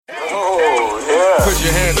Put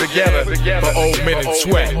your hands together for Old Men in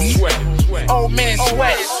Sweat. Old Men in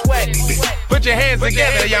Sweat. Put your hands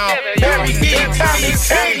together, y'all. Barry D, Tommy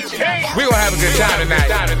T. We gonna have a good time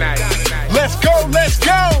tonight. Let's go, let's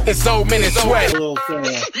go. It's Old Men in Sweat.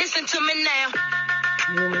 Listen to me now.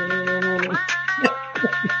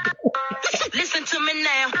 Listen to me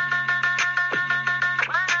now.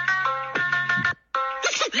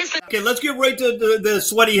 Listen. Okay, let's get right to the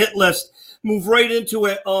sweaty hit list. Move right into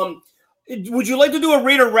it. Would you like to do a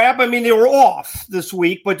Raider wrap? I mean, they were off this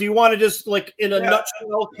week, but do you want to just, like, in a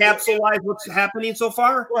nutshell, capsulize what's happening so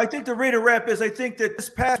far? Well, I think the Raider wrap is I think that this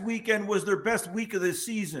past weekend was their best week of the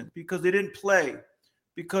season because they didn't play,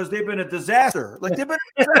 because they've been a disaster. Like, they've been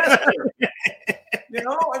a disaster. You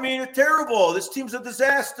know, I mean, it's terrible. This team's a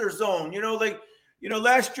disaster zone. You know, like, you know,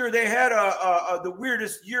 last year they had the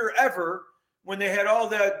weirdest year ever when they had all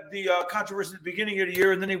the controversy at the beginning of the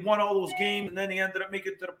year, and then they won all those games, and then they ended up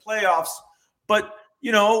making it to the playoffs. But,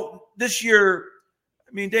 you know, this year,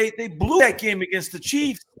 I mean, they blew that game against the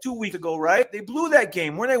Chiefs 2 weeks ago, right? They blew that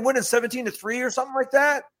game. Weren't they winning 17-3 or something like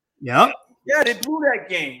that? Yeah. Yeah, they blew that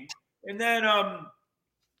game. And then,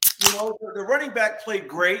 you know, the running back played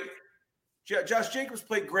great. Josh Jacobs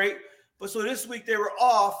played great. But so this week they were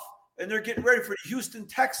off, and they're getting ready for the Houston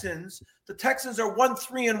Texans. The Texans are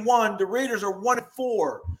 1-3-1. The Raiders are 1-4.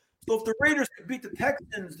 So if the Raiders could beat the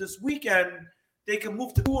Texans this weekend, they can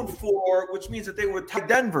move to 2-4, which means that they would tie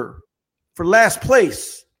Denver for last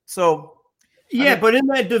place. So, yeah, but in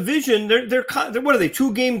that division, they're what are they?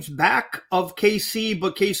 2 games back of KC,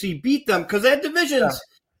 but KC beat them because that division's.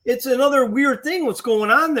 Yeah. It's another weird thing. What's going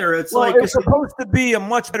on there? It's it's supposed to be a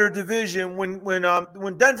much better division.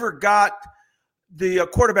 When Denver got the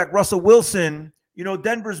quarterback Russell Wilson, you know,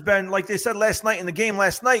 Denver's been, like they said last night in the game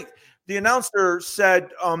last night, the announcer said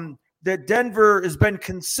that Denver has been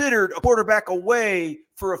considered a quarterback away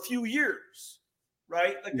for a few years,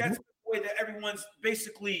 right? Like that's the way that everyone's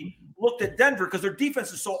basically looked at Denver because their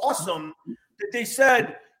defense is so awesome that they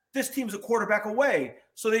said this team's a quarterback away.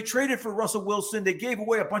 So they traded for Russell Wilson. They gave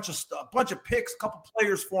away a bunch of picks, a couple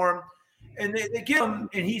players for him, and they give him,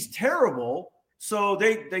 and he's terrible. So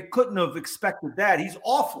they couldn't have expected that. He's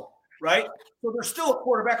awful, right? So they're still a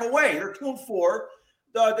quarterback away. They're 2-4.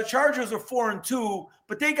 The Chargers are 4-2,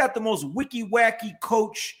 but they got the most wicky-wacky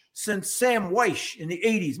coach since Sam Weish in the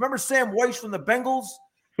 80s. Remember Sam Weish from the Bengals?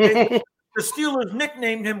 The Steelers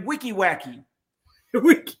nicknamed him Wicky-Wacky.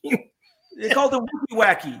 They called him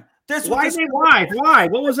Wicky-Wacky. Why?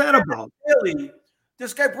 What was that about?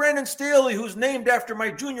 This guy, Brandon Staley, who's named after my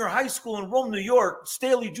junior high school in Rome, New York,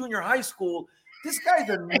 Staley Junior High School, this guy's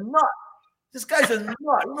a nut. This guy's a nut. You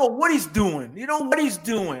don't know what he's doing.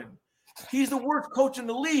 He's the worst coach in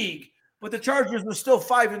the league, but the Chargers are still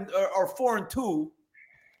 4-2. So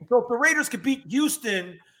if the Raiders could beat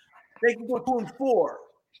Houston, they can go 2-4,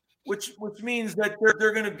 which means that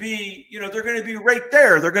they're going to be, you know, they're going to be right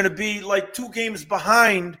there. They're going to be like 2 games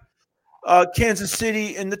behind Kansas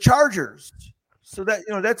City and the Chargers. So that,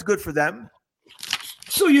 you know, that's good for them.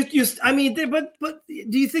 So but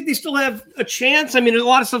do you think they still have a chance? I mean, a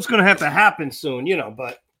lot of stuff's going to have to happen soon, you know,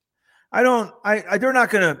 but they're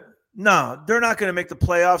not going to make the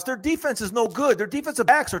playoffs. Their defense is no good. Their defensive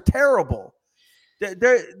backs are terrible.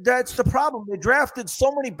 That's the problem. They drafted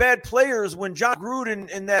so many bad players when John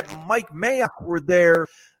Gruden and that Mike Mayock were there.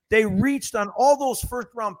 They reached on all those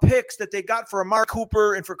first-round picks that they got for Amari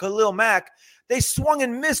Cooper and for Khalil Mack. They swung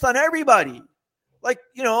and missed on everybody. Like,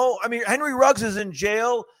 you know, I mean, Henry Ruggs is in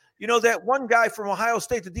jail. You know, that one guy from Ohio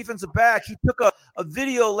State, the defensive back, he took a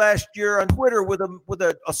video last year on Twitter with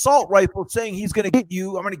an assault rifle saying he's going to get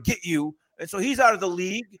you. I'm going to get you. And so he's out of the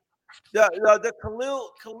league. The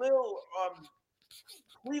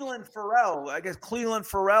Cleveland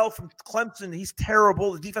Farrell from Clemson, he's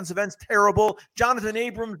terrible. The defensive end's terrible. Jonathan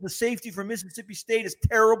Abrams, the safety from Mississippi State, is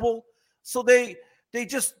terrible. So they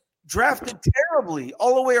just drafted terribly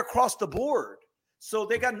all the way across the board. So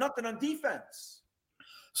they got nothing on defense.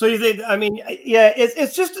 So you think? I mean, yeah,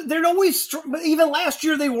 it's just they're always. But even last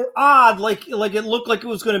year they were odd. Like it looked like it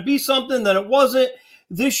was going to be something, then it wasn't.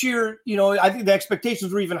 This year, you know, I think the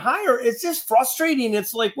expectations were even higher. It's just frustrating.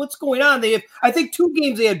 It's like, what's going on? I think 2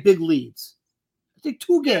 games they had big leads. I think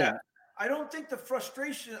 2 games. Yeah. I don't think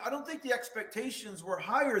the expectations were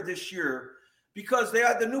higher this year because they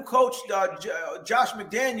had the new coach, Josh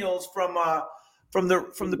McDaniels from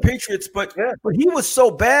the Patriots, but he was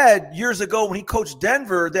so bad years ago when he coached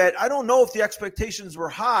Denver that I don't know if the expectations were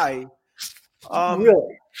high.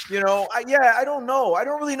 Really? You know, I don't know. I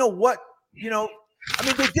don't really know what, you know. I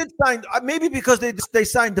mean, they did sign maybe because they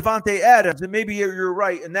signed Devontae Adams, and maybe you're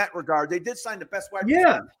right in that regard. They did sign the best wide receiver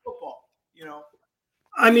in football, you know.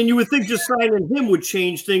 I mean, you would think just signing him would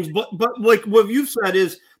change things, but like what you've said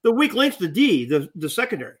is the weak link's the D, the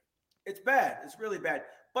secondary. It's bad. It's really bad.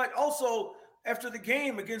 But also, after the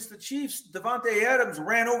game against the Chiefs, Davante Adams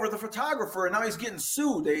ran over the photographer, and now he's getting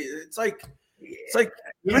sued. It's like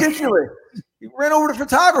ridiculous. He ran over the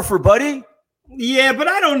photographer, buddy. Yeah, but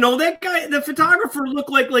I don't know. That guy, the photographer, looked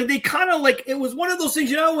like they kind of like it was one of those things,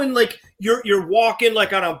 when like you're walking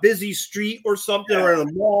like on a busy street or something or in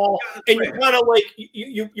a mall, and you kind of like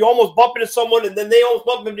you almost bump into someone, and then they almost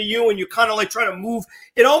bump into you, and you kind of like try to move.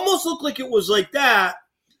 It almost looked like it was like that.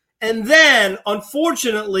 And then,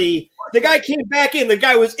 unfortunately, the guy came back in. The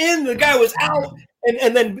guy was in. The guy was out.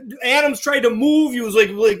 And then Adams tried to move. He was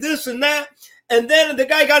like this and that. And then the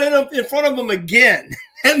guy got in front of him again.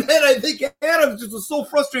 And then I think Adams just was so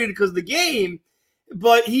frustrated because of the game,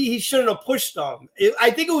 but he shouldn't have pushed him.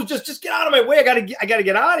 I think it was just get out of my way. I gotta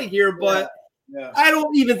get out of here. But I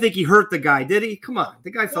don't even think he hurt the guy, did he? Come on,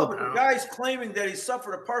 the guy fell down. The guy's claiming that he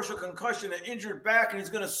suffered a partial concussion, an injured back, and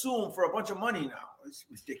he's going to sue him for a bunch of money now. It's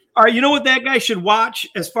ridiculous. All right, you know what that guy should watch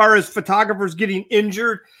as far as photographers getting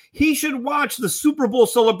injured? He should watch the Super Bowl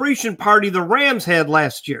celebration party the Rams had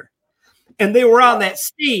last year. And they were on that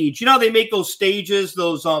stage. You know how they make those stages,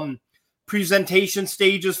 those presentation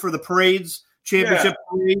stages for the parades, championship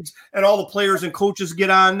parades, and all the players and coaches get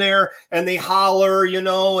on there and they holler, and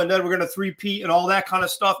then we're going to three-peat and all that kind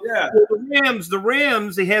of stuff. Yeah. Well, the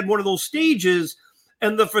Rams, they had one of those stages,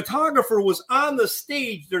 and the photographer was on the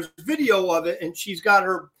stage. There's video of it, and she's got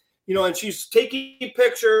her, and she's taking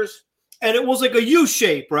pictures, and it was like a U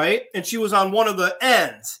shape, right? And she was on one of the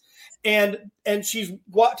ends. And she's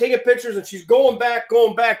taking pictures, and she's going back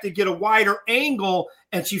to get a wider angle,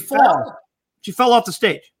 and she fell. She fell off the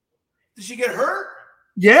stage. Did she get hurt?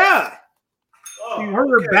 Yeah. Oh, she hurt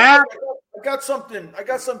her back. I got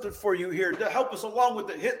something for you here to help us along with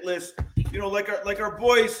the hit list. Like our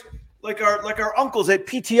boys, like our uncles at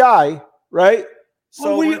PTI, right?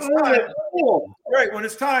 So when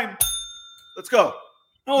it's time, let's go.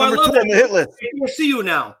 Oh, Number I love 2 on the hit list. I see you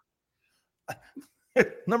now.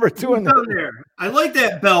 Number 2 on the there. I like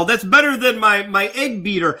that bell. That's better than my egg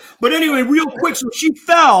beater. But anyway, real quick. So she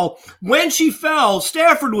fell. When she fell,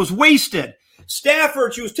 Stafford was wasted.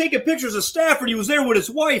 She was taking pictures of Stafford. He was there with his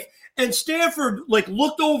wife. And Stafford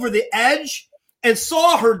looked over the edge and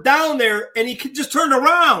saw her down there. And he just turned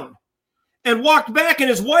around and walked back. And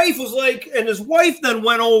his wife then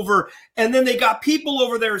went over. And then they got people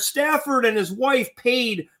over there. Stafford and his wife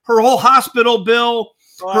paid her whole hospital bill.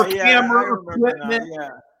 Her camera equipment.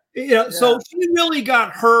 So she really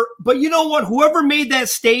got hurt. But you know what? Whoever made that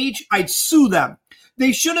stage, I'd sue them.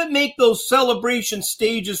 They shouldn't make those celebration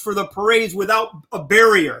stages for the parades without a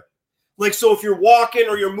barrier. So if you're walking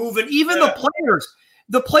or you're moving, even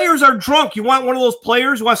the players are drunk. You want one of those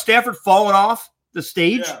players? You want Stafford falling off the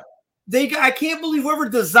stage? Yeah. I can't believe whoever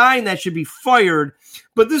designed that should be fired.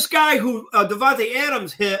 But this guy who Davante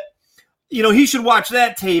Adams hit, he should watch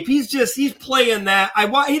that tape. He's playing that.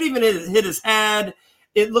 He didn't even hit his head.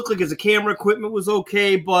 It looked like his camera equipment was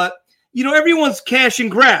okay, but everyone's cash and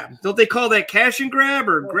grab. Don't they call that cash and grab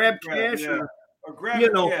or grab cash or grab?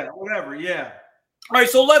 Whatever. Yeah. All right,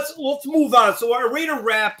 so let's move on. So our Raider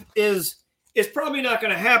wrap is probably not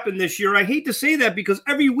going to happen this year. I hate to say that because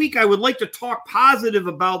every week I would like to talk positive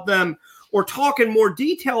about them or talk in more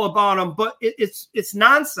detail about them, but it's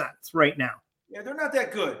nonsense right now. Yeah, they're not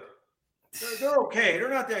that good. They're okay. They're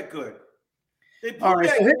not that good. All right,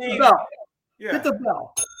 so hit the bell. Yeah. Hit the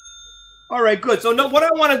bell. All right, good. So what I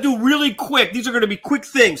want to do really quick, these are going to be quick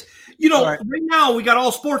things. Right now we got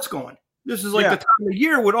all sports going. This is the time of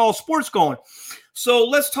year with all sports going. So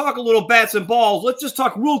let's talk a little bats and balls. Let's just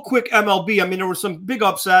talk real quick MLB. I mean, there were some big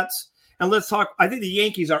upsets. And let's talk – I think the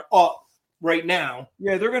Yankees are up right now.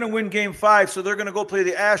 Yeah, they're going to win Game 5, so they're going to go play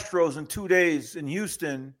the Astros in 2 days in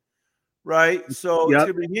Houston. Right, so it's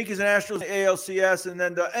going to be Yankees and Astros, the ALCS, and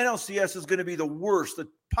then the NLCS is going to be the worst. The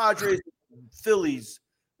Padres, Phillies,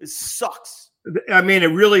 it sucks. I mean,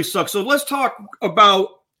 it really sucks. So let's talk about,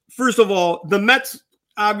 first of all, the Mets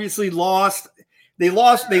obviously lost. They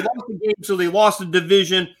lost the game, so they lost the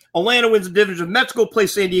division. Atlanta wins the division. Mets go play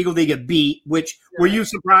San Diego, they get beat, which, were you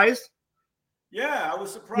surprised? Yeah, I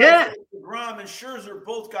was surprised. Yeah. DeGrom and Scherzer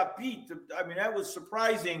both got beat. I mean, that was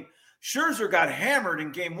surprising. Scherzer got hammered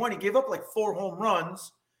in Game 1. He gave up 4 home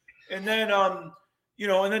runs. And then, and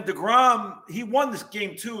then DeGrom, he won this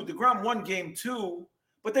Game 2. DeGrom won Game 2,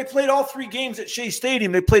 but they played all 3 games at Shea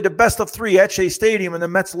Stadium. They played the best of 3 at Shea Stadium, and the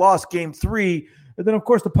Mets lost Game 3. And then, of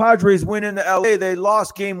course, the Padres win in L.A. They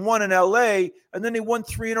lost Game 1 in L.A., and then they won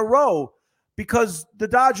 3 in a row because the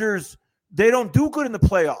Dodgers they don't do good in the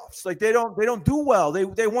playoffs. Like they don't do well. They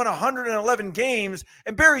won 111 games.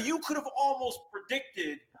 And Barry, you could have almost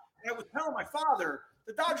predicted. And I was telling my father,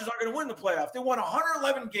 the Dodgers aren't going to win the playoffs. They won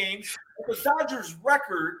 111 games. The Dodgers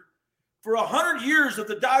record for 100 years of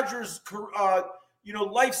the Dodgers,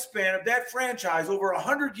 lifespan of that franchise, over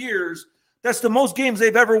 100 years. That's the most games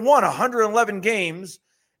they've ever won, 111 games.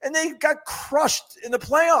 And they got crushed in the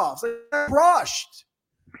playoffs. They got crushed.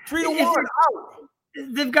 3-1 out.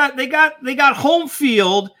 They got home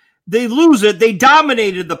field. They lose it. They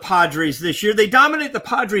dominated the Padres this year. They dominate the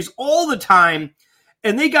Padres all the time,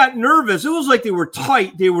 and they got nervous. It was like they were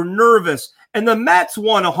tight. They were nervous. And the Mets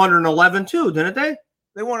won 111 too, didn't they?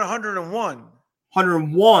 They won 101.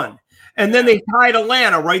 101. And then they tied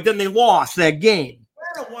Atlanta, right? Then they lost that game.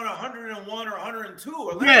 Atlanta won 101 or 102.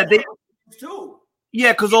 Atlanta won 102.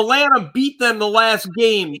 Yeah, because Atlanta beat them the last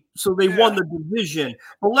game, so they won the division.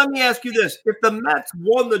 But let me ask you this. If the Mets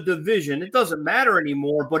won the division, it doesn't matter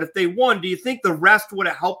anymore, but if they won, do you think the rest would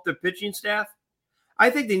have helped the pitching staff? I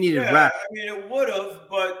think they needed rest. I mean, it would have,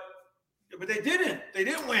 but they didn't. They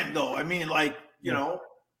didn't win, though. I mean,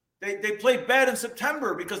 they played bad in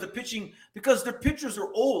September because their pitchers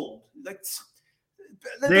are old.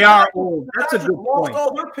 They are old. That's a good point.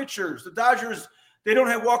 All their pitchers. The Dodgers – they don't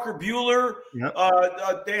have Walker Buehler. Yep.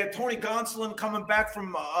 They had Tony Gonsolin coming back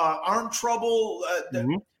from arm trouble.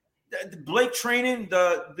 Blake Treinen,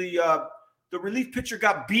 the relief pitcher,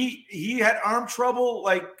 got beat. He had arm trouble.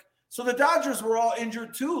 So the Dodgers were all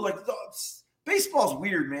injured too. Baseball's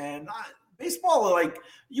weird, man. Baseball,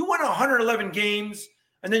 you win 111 games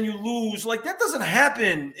and then you lose. That doesn't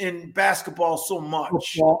happen in basketball so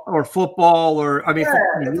much. Football, it doesn't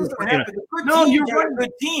happen. You're right.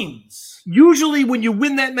 Good teams. Usually, when you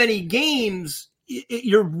win that many games,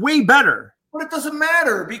 you're way better. But it doesn't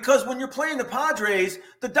matter because when you're playing the Padres,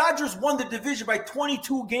 the Dodgers won the division by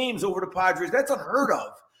 22 games over the Padres. That's unheard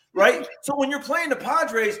of, right? So when you're playing the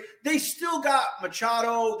Padres, they still got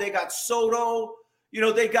Machado, they got Soto.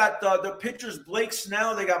 They got the pitchers, Blake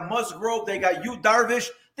Snell, they got Musgrove, they got Yu Darvish.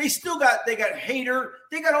 They got Hader.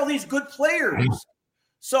 They got all these good players.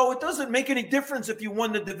 So it doesn't make any difference if you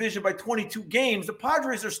won the division by 22 games. The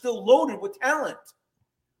Padres are still loaded with talent.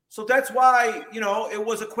 So that's why, it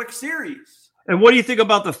was a quick series. And what do you think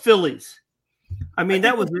about the Phillies? I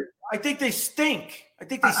think they stink. I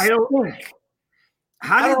don't think.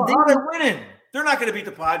 How they're winning? They're not going to beat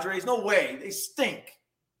the Padres. No way. They stink.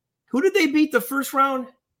 Who did they beat the first round?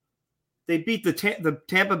 They beat the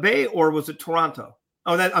Tampa Bay, or was it Toronto?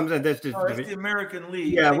 Oh, that's the American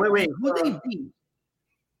League. Yeah, wait. Who did they beat?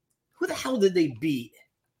 Who the hell did they beat?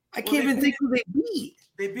 I can't even think who they beat.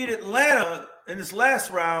 They beat Atlanta in this last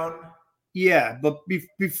round. Yeah, but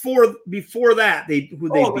before that, they beat?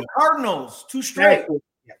 The Cardinals, 2 straight.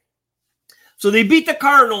 Yeah. So they beat the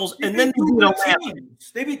Cardinals, and then they beat Atlanta.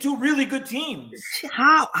 They beat 2 really good teams.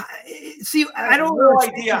 How? See, I don't know. No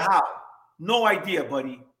idea how. No idea,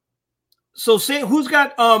 buddy. So who's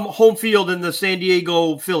got home field in the San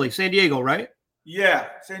Diego Philly? San Diego, right? Yeah,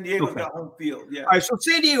 San Diego's got home field. Yeah. All right, so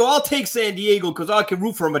San Diego, I'll take San Diego because I can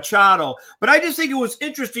root for Machado. But I just think it was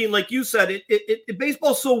interesting, like you said,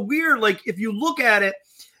 baseball's so weird. If you look at it,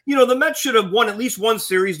 the Mets should have won at least one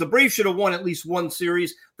series. The Braves should have won at least one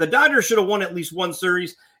series. The Dodgers should have won at least one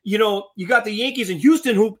series. You got the Yankees in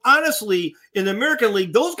Houston, who honestly, in the American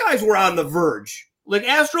League, those guys were on the verge.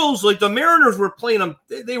 Astros, the Mariners were playing them.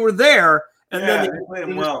 They were there. And then they played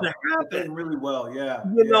them well. They played really well, yeah.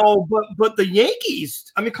 But the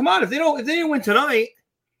Yankees, come on, if they didn't win tonight,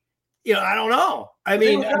 I don't know.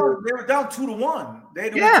 They were down 2-1. They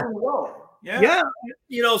had to win 2-0.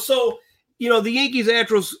 Yeah. So the Yankees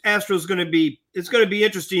Astros going to be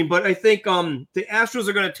interesting, but I think the Astros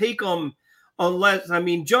are going to take them unless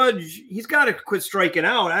Judge, he's got to quit striking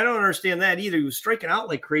out. I don't understand that either. He was striking out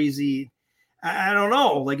like crazy. I don't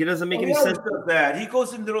know. It doesn't make any sense. That he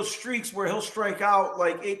goes into those streaks where he'll strike out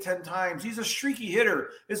 8-10 times. He's a streaky hitter.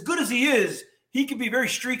 As good as he is, he can be very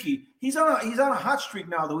streaky. He's on a hot streak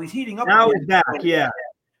now, though. He's heating up. Now he's back. Yeah,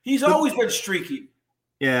 he's always been streaky.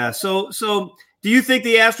 Yeah. So do you think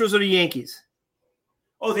the Astros or the Yankees?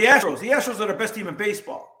 Oh, the Astros. The Astros are the best team in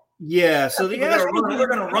baseball. Yeah. So the Astros they're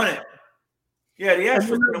going to run it. Yeah, the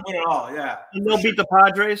Astros are going to win it all. Yeah, and they'll beat the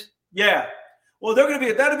Padres. Yeah. Well, that'll be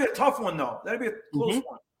a tough one, though. That'll be a close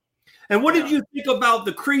one. And what did you think about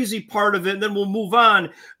the crazy part of it? And then we'll move on.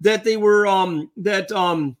 That they were Buck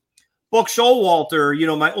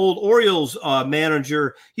Showalter, my old Orioles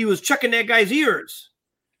manager, he was checking that guy's ears.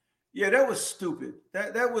 Yeah, that was stupid.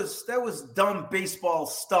 That was dumb baseball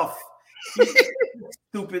stuff.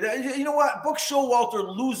 Stupid. You know what? Buck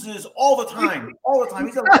Showalter loses all the time. All the time.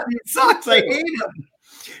 He sucks. I hate him.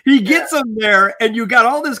 He gets them there, and you got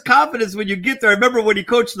all this confidence when you get there. I remember when he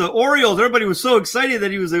coached the Orioles, everybody was so excited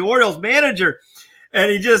that he was the Orioles manager.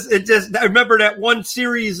 And I remember that one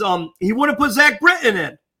series, he would have put Zach Britton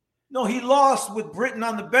in. No, he lost with Britton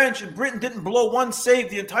on the bench, and Britton didn't blow one save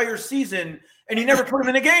the entire season, and he never put him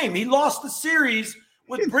in a game. He lost the series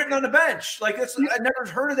with Britton on the bench. Like, I never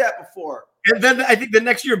heard of that before. And then I think the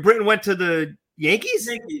next year Britton went to the Yankees?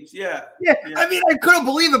 Yeah. I mean, I couldn't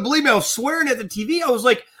believe it. Believe me, I was swearing at the TV. I was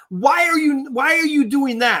like, why are you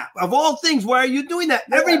doing that? Of all things, why are you doing that?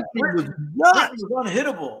 Yeah, Everything was nuts. Britton was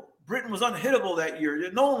unhittable. Britton was unhittable that year.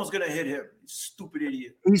 No one was going to hit him. Stupid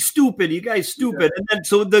idiot. He's stupid. You guys stupid. Yeah. And then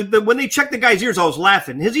so when they checked the guy's ears, I was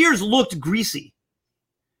laughing. His ears looked greasy.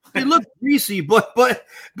 They looked greasy, but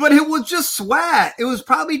it was just sweat. It was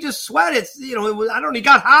probably just sweat. It's he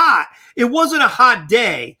got hot. It wasn't a hot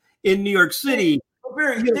day in New York City.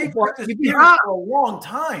 They checked his ears for a long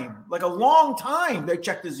time. Like a long time they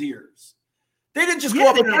checked his ears. They didn't just go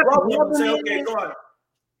up and rub him and say, okay, go on.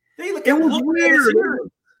 It was weird.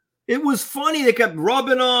 It was funny. They kept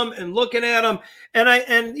rubbing them and looking at them. And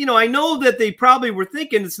I know that they probably were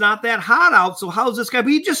thinking it's not that hot out. So how's this guy?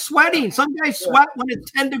 But he's just sweating. Some guys sweat when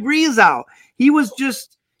it's 10 degrees out. He's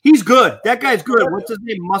good. That guy's good. What's his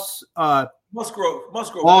name? Musgrove.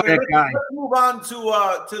 Oh, that guy. Let's move on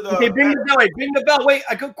to the. Okay, bing the bell. Bing the bell. Wait,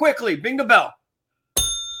 I go quickly. Bing the bell.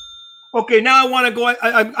 Okay, now I want to go.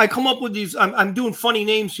 I come up with these. I'm doing funny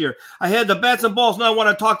names here. I had the bats and balls. Now I want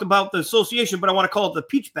to talk about the association, but I want to call it the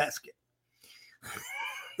Peach Basket.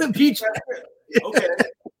 The Peach Basket. Okay.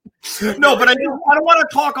 No, but I don't want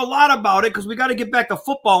to talk a lot about it because we got to get back to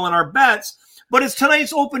football and our bets. But it's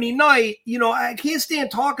tonight's opening night. I can't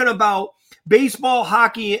stand talking about baseball,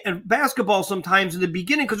 hockey, and basketball sometimes in the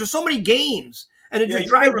beginning because there's so many games, and it just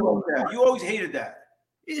drives me. You always hated that.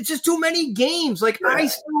 It's just too many games. Like I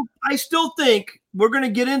still think we're going to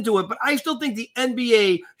get into it, but I still think the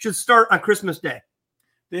NBA should start on Christmas Day.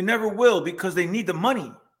 They never will because they need the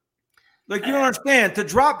money. Like you don't understand. To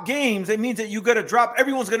drop games, it means that you got to drop.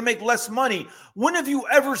 Everyone's going to make less money. When have you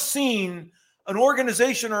ever seen an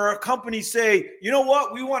organization or a company say, you know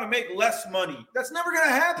what, we want to make less money? That's never going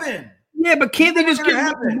to happen. Yeah, but can't they just get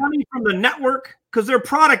money from the network? Because their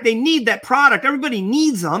product, they need that product. Everybody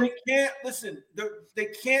needs them. They can't listen. They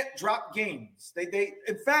can't drop games. They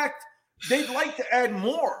in fact, they'd like to add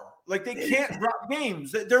more. Like they can't drop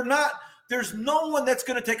games. They're not. There's no one that's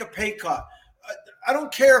going to take a pay cut. I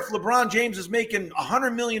don't care if LeBron James is making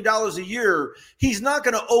 $100 million a year. He's not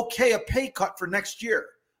going to okay a pay cut for next year.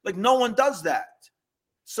 Like no one does that.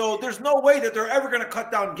 So there's no way that they're ever going to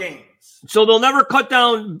cut down games. So they'll never cut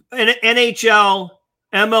down NHL,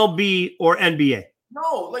 MLB, or NBA.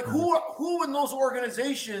 No, like who in those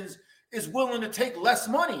organizations is willing to take less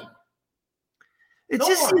money? It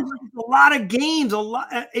just seems like it's a lot of games.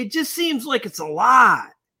 It just seems like it's a lot.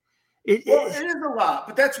 It is a lot,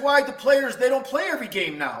 but that's why the players, they don't play every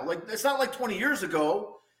game now. Like it's not like 20 years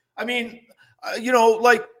ago. I mean,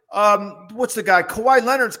 what's the guy? Kawhi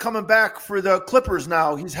Leonard's coming back for the Clippers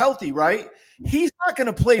now. He's healthy, right? He's not going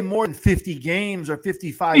to play more than 50 games or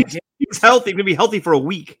 55 games. He's healthy. He's going to be healthy for a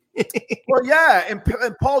week. Well, yeah, and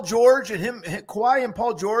Paul George and Kawhi and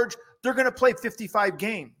Paul George, they're going to play 55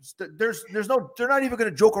 games. They're not even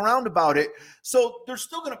going to joke around about it. So they're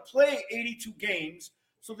still going to play 82 games.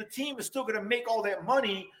 So the team is still going to make all that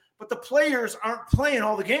money, but the players aren't playing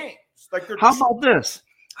all the games. How about this?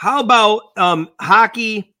 How about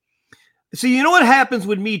hockey? So you know what happens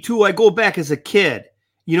with me too? I go back as a kid,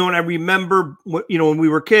 and I remember, when we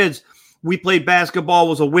were kids, we played basketball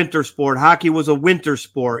was a winter sport. Hockey was a winter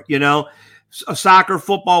sport, Soccer,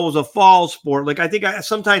 football was a fall sport. Like I think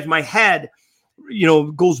sometimes my head,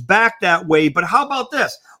 goes back that way. But how about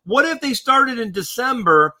this? What if they started in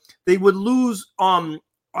December? They would lose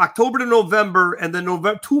October to November and then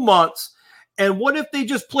November 2 months. And what if they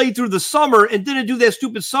just played through the summer and didn't do that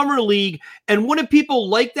stupid summer league? And wouldn't people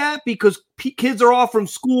like that because kids are off from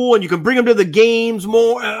school and you can bring them to the games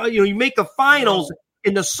more? You make the finals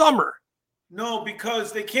in the summer. No,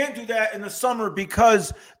 because they can't do that in the summer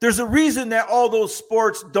because there's a reason that all those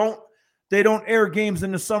sports don't air games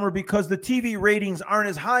in the summer because the TV ratings aren't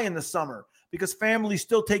as high in the summer because families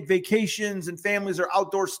still take vacations and families are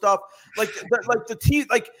outdoor stuff. Like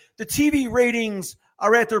the TV ratings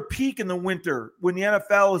are at their peak in the winter when the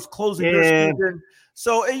NFL is closing their season.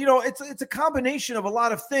 So, it's a combination of a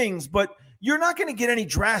lot of things, but you're not going to get any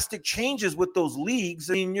drastic changes with those leagues.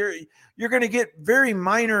 I mean, you're going to get very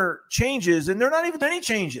minor changes, and they're not even any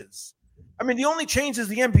changes. I mean, the only changes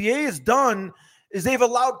the NBA has done is they've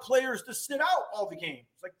allowed players to sit out all the games.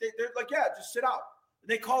 Like they're like, yeah, just sit out.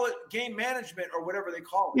 They call it game management or whatever they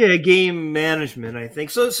call it. Yeah, game management, I think.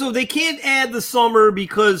 So they can't add the summer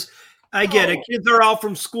because I get it. Kids are out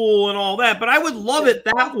from school and all that, but I would love it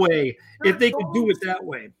that way if they could do it that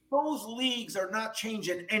way. Those leagues are not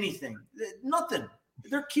changing anything. Nothing.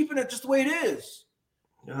 They're keeping it just the way it is.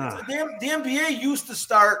 The NBA used to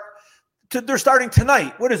start. They're starting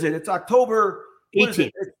tonight. What is it? It's October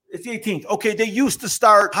 18th. It's the 18th. Okay, they used to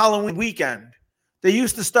start Halloween weekend. They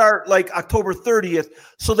used to start like October 30th.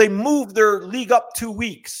 So they moved their league up 2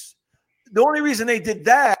 weeks. The only reason they did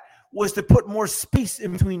that was to put more space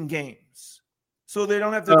in between games. So they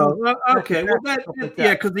don't have to okay. Well,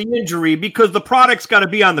 because the injury, because the product's got to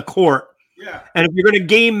be on the court. Yeah. And if you're going to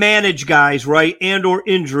game manage guys, right, and or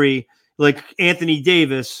injury, like Anthony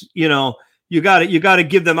Davis, you got to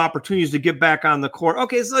give them opportunities to get back on the court.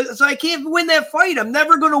 Okay, so I can't win that fight. I'm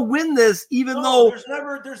never going to win this, though.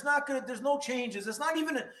 There's no changes. It's not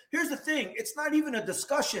even. Here's the thing. It's not even a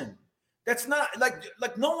discussion. That's not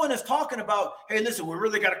like no one is talking about. Hey, listen, we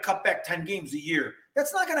really got to cut back 10 games a year.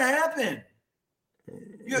 That's not going to happen.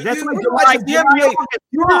 You realize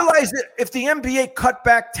that if the NBA cut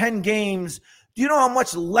back 10 games, do you know how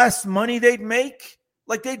much less money they'd make?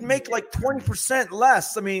 Like they'd make like 20%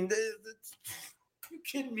 less. I mean, you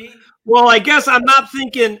kidding me? Well, I guess I'm not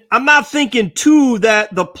thinking too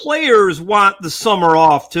that the players want the summer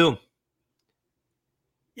off too.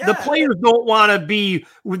 Yeah. The players don't want to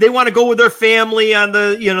they want to go with their family on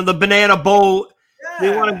the banana boat. Yeah.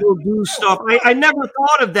 They want to go do stuff. I never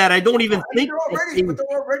thought of that. I don't even think. But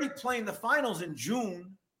they're already playing the finals in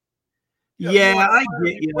June. I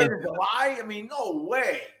get you. In July? I mean, no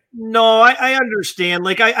way. No, I understand.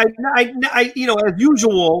 Like I, as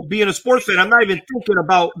usual, being a sports fan, I'm not even thinking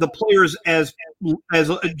about the players as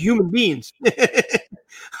human beings.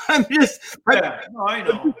 I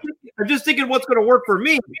know. I'm just thinking what's going to work for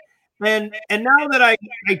me. And now that I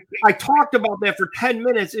talked about that for 10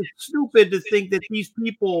 minutes, it's stupid to think that these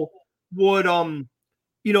people would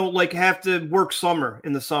have to work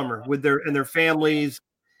in the summer with their families.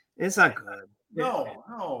 It's not good. No.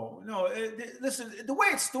 Listen, the way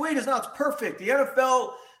it is now, it's perfect. The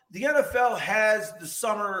NFL has the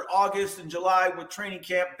summer, August and July with training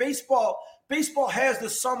camp. Baseball has the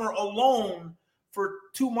summer alone for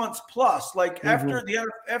 2 months plus. Like after the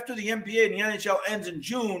NBA and the NHL ends in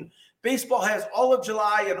June, baseball has all of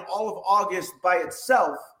July and all of August by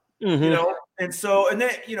itself. And then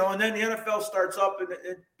the NFL starts up and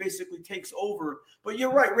it basically takes over. But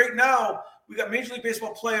you're right. Right now, we got Major League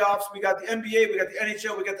Baseball playoffs. We got the NBA. We got the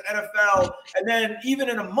NHL. We got the NFL. And then even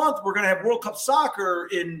in a month, we're going to have World Cup soccer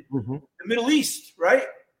in the Middle East, right?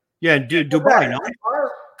 Yeah, Dubai. No?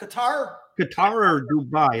 Qatar or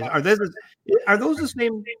Dubai. Are those the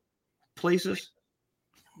same places?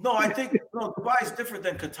 No, I think Dubai is different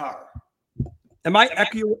than Qatar. Am I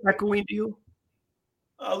echoing to you?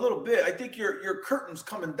 A little bit. I think your curtain's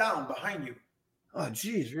coming down behind you. Oh,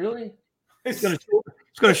 geez, really? It's going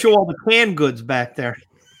to show all the canned goods back there.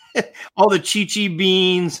 All the chi-chi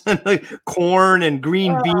beans and the corn and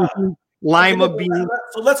green beans, lima beans.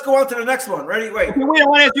 So let's go on to the next one. Ready? Wait. Okay, wait, I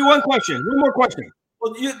want to ask you one more question.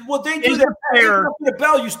 Well, they do that. Fair? The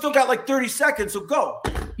bell. You still got like 30 seconds, so go.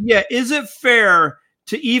 Yeah, is it fair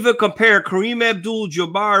to even compare Kareem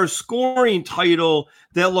Abdul-Jabbar's scoring title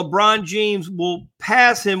that LeBron James will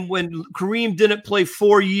pass him when Kareem didn't play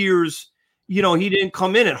 4 years? He didn't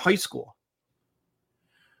come in high school.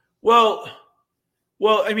 Well,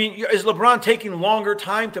 I mean, is LeBron taking longer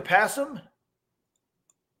time to pass him?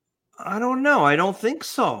 I don't know. I don't think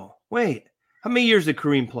so. Wait, how many years did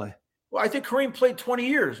Kareem play? Well, I think Kareem played 20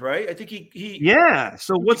 years, right? I think he Yeah.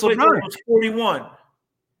 So what's LeBron? 41.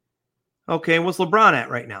 Okay, what's LeBron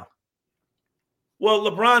at right now? Well,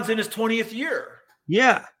 LeBron's in his 20th year.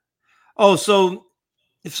 Yeah. Oh, so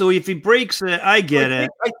if he breaks it, I get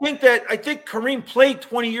it. I think Kareem played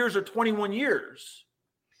 20 years or 21 years.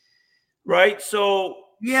 Right? So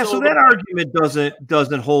that argument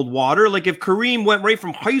doesn't hold water. Like if Kareem went right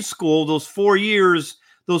from high school, those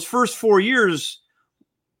first 4 years,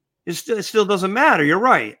 it still doesn't matter. You're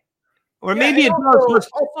right. Or maybe it does.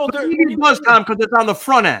 Maybe it does, Tom, because it's on the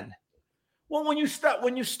front end. Well, when you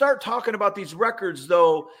start talking about these records,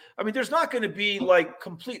 though, I mean, there's not going to be like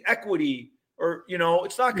complete equity, or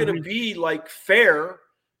it's not going to be like fair.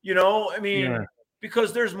 I mean,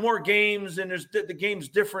 because there's more games and the game's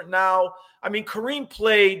different now. I mean, Kareem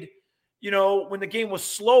played, when the game was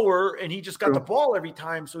slower and he just got the ball every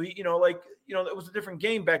time. So he, it was a different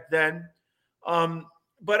game back then.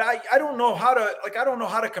 But I don't know how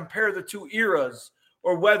to compare the two eras,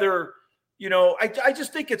 or whether. I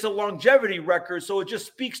just think it's a longevity record, so it just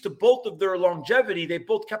speaks to both of their longevity. They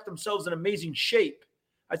both kept themselves in amazing shape.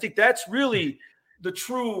 I think that's really the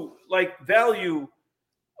true value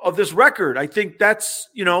of this record. I think that's,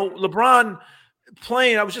 LeBron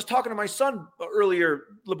playing. I was just talking to my son earlier.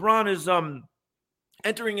 LeBron is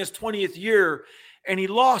entering his 20th year, and he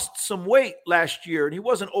lost some weight last year, and he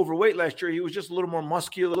wasn't overweight last year. He was just a little more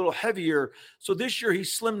muscular, a little heavier. So this year he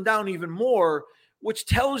slimmed down even more, which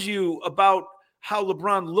tells you about how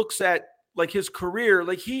LeBron looks at his career.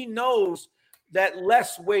 He knows that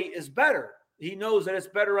less weight is better. He knows that it's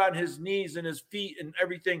better on his knees and his feet and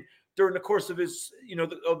everything during the course of his,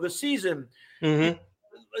 of the season. Mm-hmm.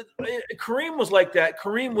 Kareem was like that.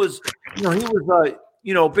 Kareem was, he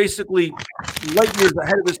was, basically light years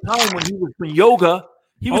ahead of his time when he was doing yoga.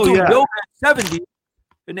 He was doing yoga in the 70s.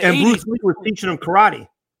 In the 80s. Bruce Lee was teaching him karate.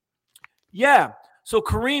 Yeah. So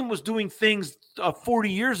Kareem was doing things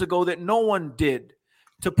 40 years ago that no one did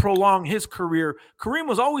to prolong his career. Kareem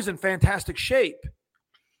was always in fantastic shape.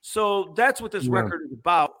 So that's what this record is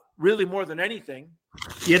about, really, more than anything.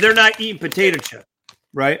 Yeah, they're not eating potato chips,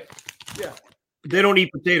 right? Yeah. They don't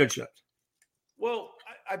eat potato chips. Well,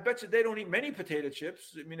 I bet you they don't eat many potato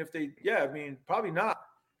chips. I mean, probably not.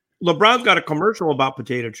 LeBron's got a commercial about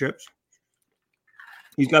potato chips.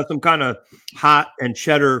 He's got some kind of hot and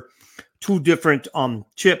cheddar, 2 different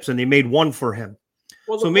chips, and they made one for him.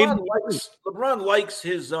 Well, so LeBron likes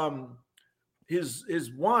his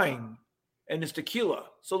wine and his tequila.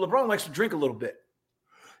 So LeBron likes to drink a little bit.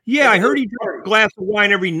 Yeah, I heard he drinks a glass of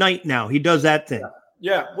wine every night now. He does that thing.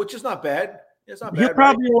 Yeah, which is not bad. It's not bad.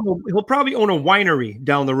 He'll probably own a winery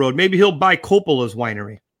down the road. Maybe he'll buy Coppola's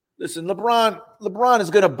winery. Listen, LeBron is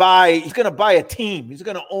going to buy. He's going to buy a team. He's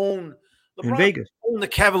going to own in Vegas. Own the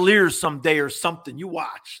Cavaliers someday or something. You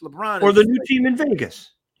watch LeBron or the new team in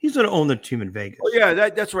Vegas. He's going to own the team in Vegas. Oh yeah,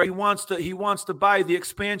 that's right. He wants to buy the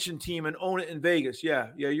expansion team and own it in Vegas. Yeah,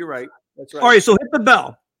 you're right. That's right. All right, so hit the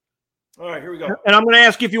bell. All right, here we go. And I'm going to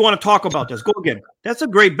ask you if you want to talk about this. Go again. That's a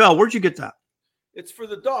great bell. Where'd you get that? It's for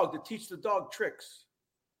the dog to teach the dog tricks.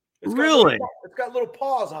 Really? It's got little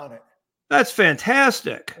paws on it. That's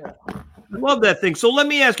fantastic. Yeah. I love that thing. So let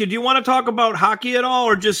me ask you, do you want to talk about hockey at all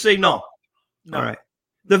or just say no? No. All right.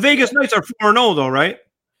 The Vegas Knights are 4-0 though, right?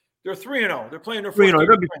 They're 3-0. They're playing their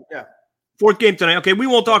 4th game. Yeah. 4th game tonight. Okay, we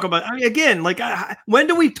won't talk about it. Again, when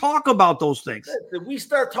do we talk about those things? We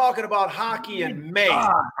start talking about hockey in May.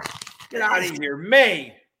 Get out of here.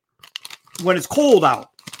 May. When it's cold out.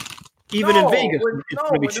 Even in Vegas. When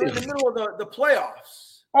they're in the middle of the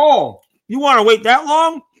playoffs. Oh, you want to wait that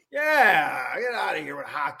long? Yeah. Get out of here with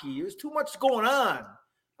hockey. There's too much going on.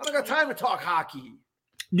 I don't got time to talk hockey.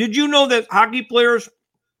 Did you know that hockey players,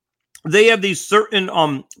 they have these certain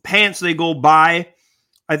pants they go buy?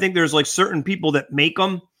 I think there's certain people that make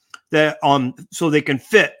them that so they can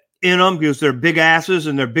fit in them because they're big asses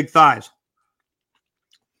and they're big thighs.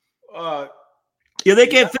 Yeah, they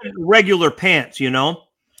can't fit in regular pants,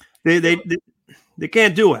 They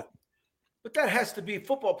can't do it. But that has to be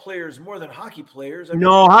football players more than hockey players.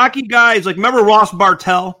 No, hockey guys, remember Ross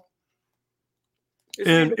Bartel?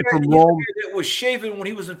 And from Rome, that was shaving when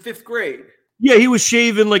he was in 5th grade. Yeah, he was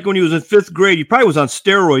shaving when he was in 5th grade. He probably was on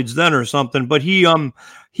steroids then or something. But he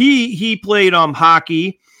played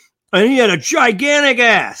hockey, and he had a gigantic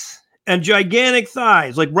ass and gigantic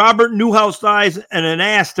thighs, like Robert Newhouse thighs, and an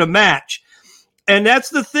ass to match. And that's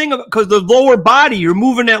the thing, because the lower body, you're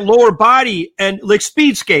moving that lower body, and like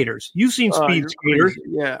speed skaters. You've seen speed skaters,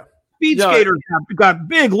 yeah. Speed skaters have got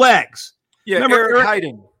big legs. Yeah, remember Eric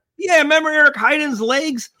Heiden. Yeah, remember Eric Heiden's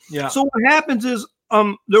legs? Yeah. So what happens is,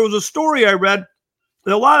 there was a story I read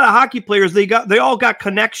that a lot of hockey players, they all got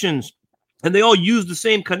connections, and they all use the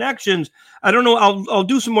same connections. I don't know. I'll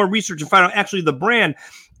do some more research and find out actually the brand,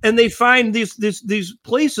 and they find these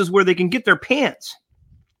places where they can get their pants.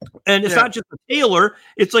 And it's not just a tailor.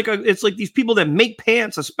 It's like these people that make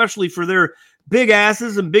pants, especially for their big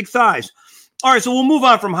asses and big thighs. All right, so we'll move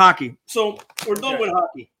on from hockey. So we're done with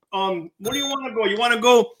hockey. Where do you want to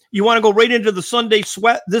go? You want to go right into the Sunday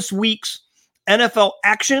Sweat, this week's NFL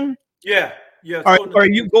action? Yeah. All right,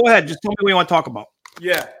 you go ahead. Just tell me what you want to talk about.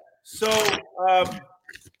 Yeah. So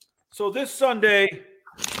this Sunday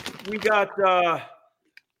we got.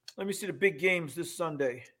 Let me see the big games this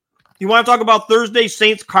Sunday. You want to talk about Thursday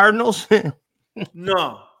Saints Cardinals?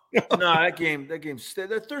 No, that game.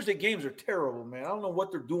 The Thursday games are terrible, man. I don't know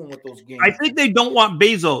what they're doing with those games. I think they don't want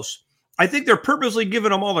Bezos. I think they're purposely giving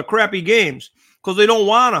them all the crappy games because they don't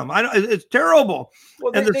want them. It's terrible.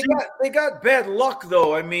 Well, they got bad luck,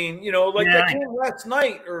 though. I mean, that game last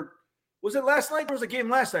night, or was it last night? There was a game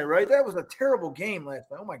last night, right? That was a terrible game last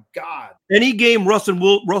night. Oh my God! Any game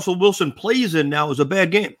Russell Wilson plays in now is a bad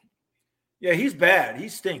game. Yeah, he's bad. He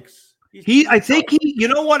stinks. I think you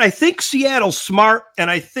know what? I think Seattle's smart, and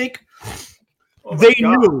I think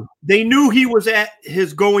they knew he was at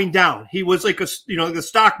his going down. He was like the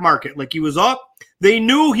stock market, like he was up. They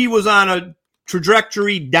knew he was on a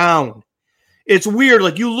trajectory down. It's weird.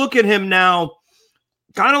 Like you look at him now,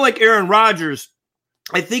 kind of like Aaron Rodgers.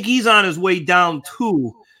 I think he's on his way down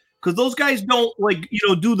too, because those guys don't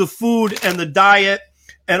do the food and the diet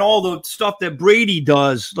and all the stuff that Brady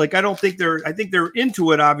does. Like I think they're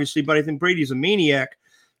into it, obviously, but I think Brady's a maniac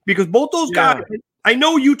because both those guys. I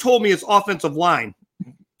know you told me it's offensive line.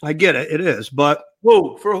 I get it. It is, but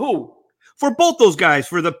who? For both those guys,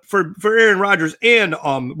 for Aaron Rodgers and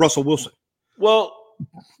Russell Wilson. Well,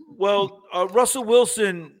 Russell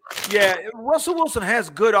Wilson, Russell Wilson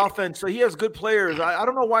has good offense, so he has good players. I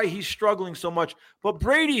don't know why he's struggling so much, but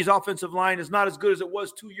Brady's offensive line is not as good as it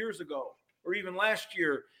was 2 years ago or even last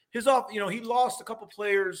year. He lost a couple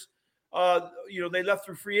players. They left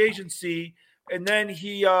through free agency. And then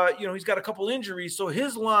he's got a couple injuries, so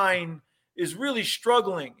his line is really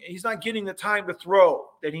struggling. He's not getting the time to throw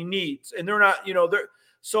that he needs, and they're not,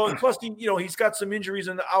 so plus he's got some injuries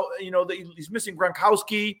in the out. He's missing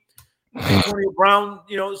Gronkowski. Antonio Brown,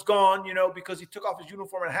 is gone. Because he took off his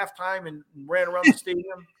uniform at halftime and ran around the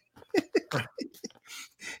stadium.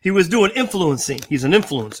 He was doing influencing. He's an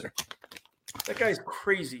influencer. That guy's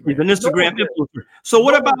crazy. Man. He's an Instagram influencer. So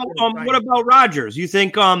what about Rodgers? You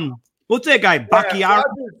think what's that guy, Bakhtiari?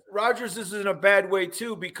 Rodgers is in a bad way,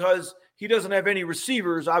 too, because he doesn't have any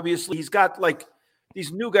receivers, obviously. He's got,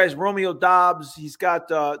 these new guys, Romeo Doubs. He's got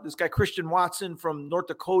this guy, Christian Watson from North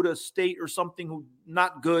Dakota State or something, who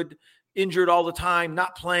not good, injured all the time,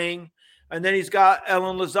 not playing. And then he's got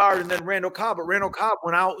Allen Lazard and then Randall Cobb. But Randall Cobb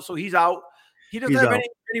went out, so he's out. He doesn't have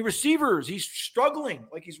any receivers. He's struggling.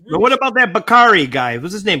 Now what about that Bakhtiari guy?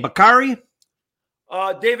 What's his name, Bakhtiari?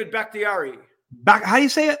 David Bakhtiari. How do you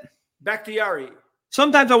say it? Bakhtiari.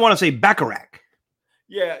 Sometimes I want to say Bacharach.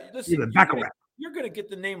 Yeah, listen, Bacharach. You're going to get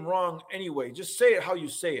the name wrong anyway. Just say it how you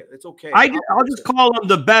say it. It's okay. I'll just call him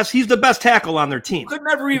the best. He's the best tackle on their team. You could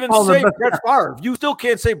never even say Brett Favre. You still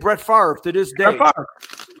can't say Brett Favre to this day.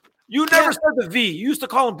 You never said the V. You used to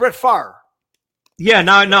call him Brett Favre. Yeah,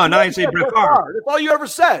 no. Now you say Brett Favre. That's all you ever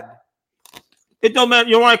said. It don't matter.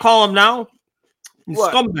 You know what I call him now?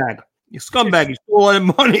 Scumbag. You scumbag. You stole all that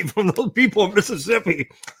money from those people in Mississippi.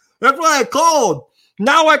 That's what I called.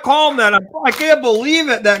 Now I call him that. I can't believe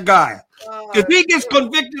it, that guy. If he gets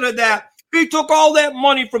convicted of that, he took all that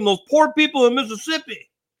money from those poor people in Mississippi.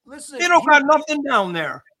 Listen, they don't got nothing down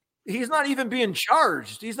there. He's not even being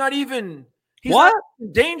charged. He's not in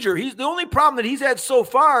danger. He's the only problem that he's had so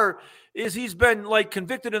far is he's been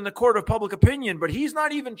convicted in the court of public opinion, but he's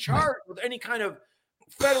not even charged with any kind of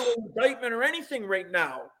federal indictment or anything right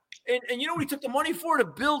now. And you know what he took the money for? To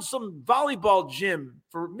build some volleyball gym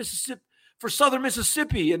for Mississippi, for Southern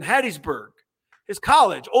Mississippi in Hattiesburg, his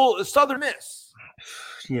college, Southern Miss.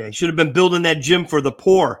 Yeah, he should have been building that gym for the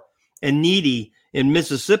poor and needy in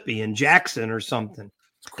Mississippi, in Jackson or something.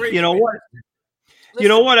 It's crazy. You know what?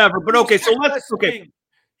 Listen, whatever. But okay, so let's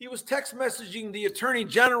He was text messaging the attorney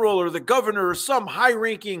general or the governor or some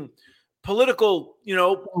high-ranking political,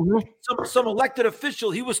 some elected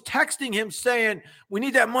official. He was texting him saying, "We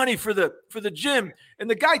need that money for the gym." And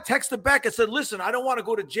the guy texted back and said, "Listen, I don't want to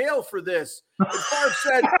go to jail for this." And Favre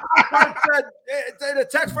said, the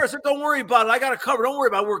text first said, "Don't worry about it. I got it covered. Don't worry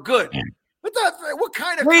about it. We're good." What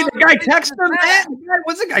kind of? Wait, the guy texted him that?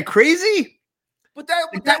 Was the guy crazy? But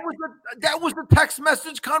that was the text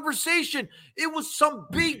message conversation. It was some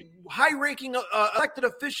big, high-ranking elected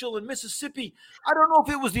official in Mississippi. I don't know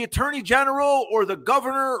if it was the attorney general or the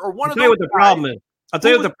governor or one of those. I'll tell you what the problem is. I'll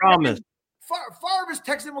tell you what the problem is. Favre is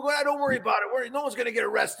texting him going, "Don't worry about it. No one's going to get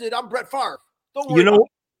arrested. I'm Brett Favre. Don't worry."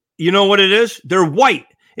 You know what it is? They're white.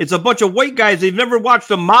 It's a bunch of white guys. They've never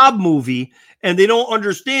watched a mob movie, and they don't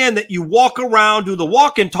understand that you walk around, do the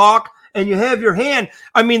walk and talk, and you have your hand.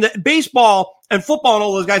 I mean, the baseball and football and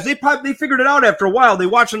all those guys, they figured it out after a while. They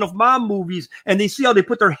watch enough mob movies and they see how they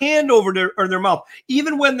put their hand over their mouth.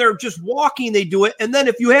 Even when they're just walking, they do it. And then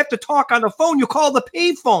if you have to talk on the phone, you call the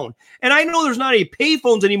pay phone. And I know there's not any pay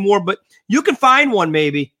phones anymore, but you can find one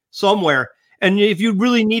maybe somewhere. And if you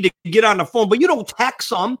really need to get on the phone, but you don't text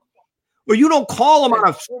them or you don't call them on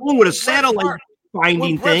a phone with a satellite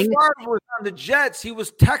finding thing. When Brett Favre was on the Jets, he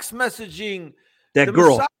was text messaging that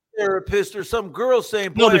girl. Therapist or some girl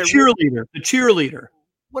saying, "No, the cheerleader,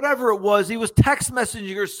 whatever it was." He was text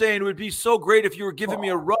messaging her saying, "It would be so great if you were giving me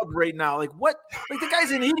a rub right now." Like what? Like the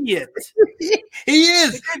guy's an idiot. He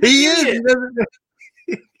is.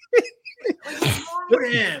 What's wrong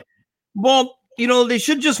with him? Well, they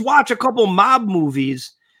should just watch a couple mob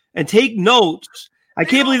movies and take notes I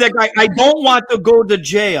can't believe that guy. I don't want to go to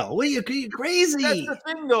jail. What are you crazy? That's the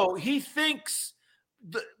thing, though. He thinks,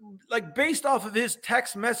 based off of his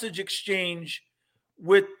text message exchange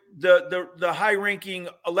with the high-ranking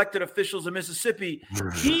elected officials in Mississippi,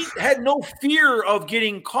 he had no fear of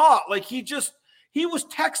getting caught. Like, he was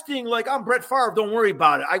texting like, "I'm Brett Favre. Don't worry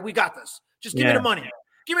about it. We got this. Just give me the money.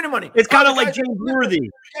 Give me the money." It's kind of like James Worthy.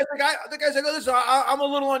 The guy's like, "Listen, I'm a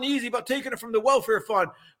little uneasy about taking it from the welfare fund."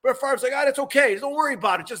 Brett Favre's like, "That's okay. Don't worry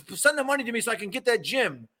about it. Just send the money to me so I can get that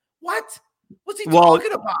gym." What? What's he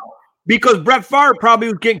talking about? Because Brett Favre probably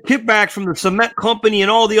was getting kickbacks from the cement company and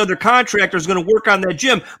all the other contractors going to work on that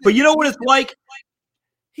gym. But you know what it's like?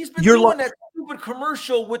 He's been doing that stupid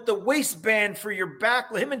commercial with the waistband for your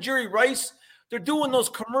back. Him and Jerry Rice, they're doing those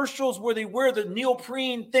commercials where they wear the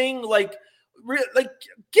neoprene thing. Like,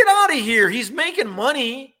 get out of here. He's making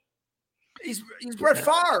money. He's Brett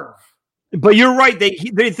Favre. But you're right. They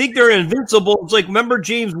think they're invincible. It's like, remember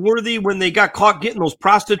James Worthy when they got caught getting those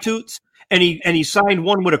prostitutes and he signed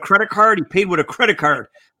one with a credit card. He paid with a credit card.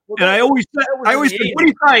 Well, and I always said, what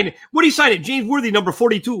did he sign it? James Worthy, number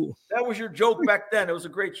 42. That was your joke back then. It was a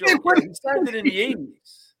great joke. He signed it in the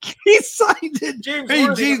 80s. He signed it.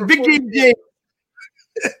 Big James.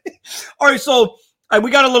 All right, so we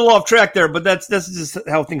got a little off track there, but that's just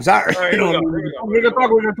how things are. All right, we're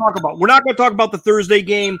not going to talk about the Thursday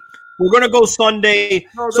game. We're going to go Sunday.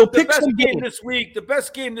 So pick some game this week. The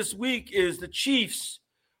best game this week is the Chiefs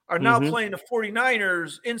are now playing the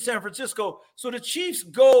 49ers in San Francisco. So the Chiefs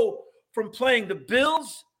go from playing the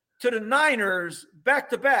Bills to the Niners back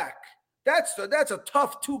to back. That's a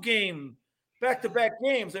tough 2-game back-to-back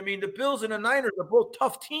games. I mean, the Bills and the Niners are both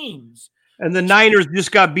tough teams. And the Niners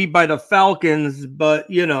just got beat by the Falcons, but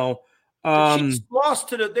the Chiefs lost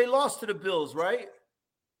to the Bills, right?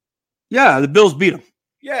 Yeah, the Bills beat them.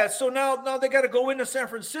 Yeah, so now they got to go into San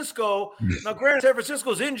Francisco. Now, granted, San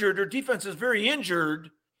Francisco's injured. Their defense is very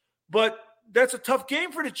injured, but that's a tough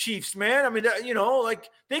game for the Chiefs, man. I mean,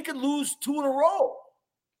 they could lose 2 in a row.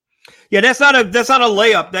 Yeah, that's not a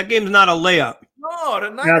layup. That game's not a layup. No, the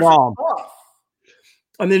Niners are tough.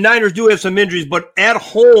 I mean, the Niners do have some injuries, but at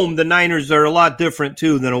home, the Niners are a lot different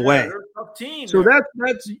too than away. They're a tough team. So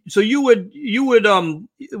so you would I don't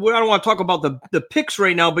want to talk about the picks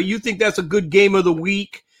right now, but you think that's a good game of the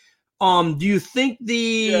week. Do you think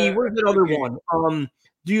where's the other one?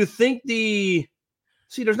 Do you think there's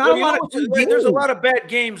not a lot of there's a lot of bad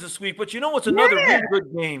games this week, but you know what's another really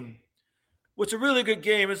good game? What's a really good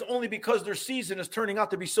game is only because their season is turning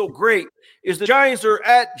out to be so great is the Giants are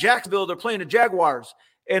at Jacksonville. They're playing the Jaguars.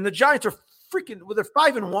 And the Giants are they're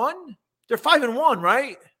 5-1. They're 5-1,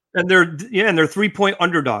 right? And they're 3-point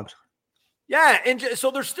underdogs. Yeah, and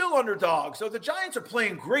so they're still underdogs. So the Giants are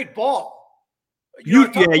playing great ball.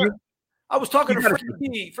 I was talking to Frankie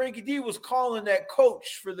D. Frankie D was calling that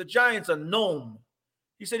coach for the Giants a gnome.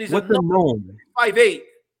 He said he's a gnome. 5'8".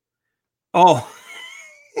 Oh.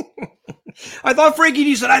 I thought Frankie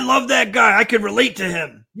D said, "I love that guy. I can relate to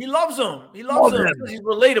him." He loves him. He loves him. He says he's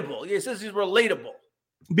relatable. He says he's relatable.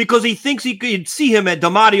 Because he thinks he could see him at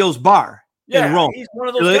Damadio's bar in Rome. He's one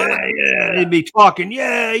of those guys. Yeah, he'd be talking.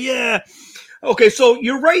 Yeah. Okay, so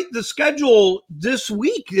you're right. The schedule this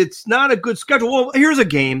week, it's not a good schedule. Well, here's a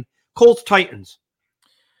game. Colts-Titans.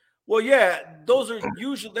 Well, yeah,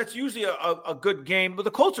 that's usually a good game. But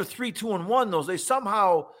the Colts are 3-2-1. Those they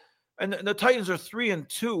somehow and the Titans are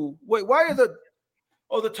 3-2. Wait, why are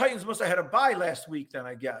the Titans must have had a bye last week then,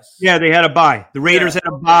 I guess. Yeah, they had a bye. The Raiders had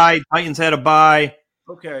a bye. Titans had a bye.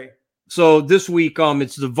 Okay. So this week,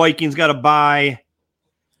 it's the Vikings got a bye.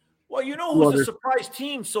 Well, you know who's the surprise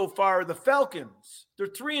team so far? The Falcons. They're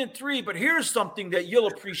 3-3, but here's something that you'll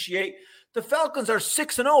appreciate. The Falcons are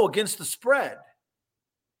 6-0 against the spread.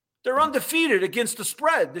 They're undefeated against the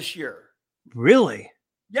spread this year. Really?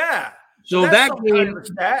 Yeah. So that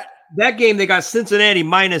game they got Cincinnati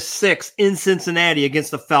 -6 in Cincinnati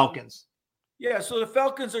against the Falcons. Yeah, so the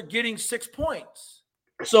Falcons are getting 6 points.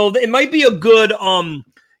 So it might be a good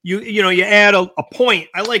you add a point.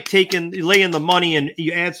 I like laying the money and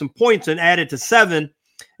you add some points and add it to 7.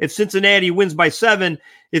 If Cincinnati wins by 7,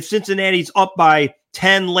 if Cincinnati's up by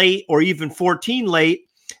 10 late or even 14 late,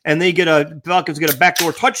 and Falcons get a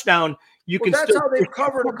backdoor touchdown, that's how they've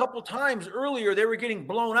covered a couple times earlier. They were getting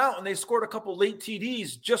blown out and they scored a couple late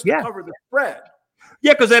TDs just to cover the spread.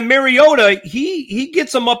 Yeah, because that Mariota, he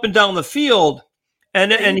gets them up and down the field.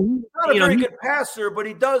 And he's not a very good passer, but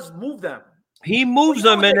he does move them. He moves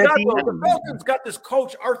them. And the Falcons got this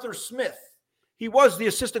coach, Arthur Smith. He was the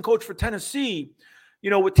assistant coach for Tennessee,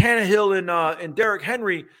 with Tannehill and Derrick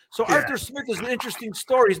Henry. So Arthur Smith is an interesting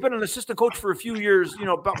story. He's been an assistant coach for a few years,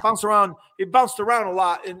 bounced around. He bounced around a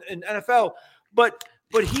lot in NFL. but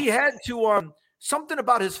he had to something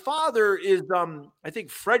about his father is I think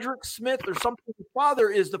Frederick Smith or something. His father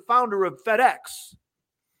is the founder of FedEx.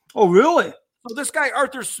 Oh, really? So this guy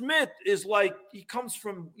Arthur Smith is like comes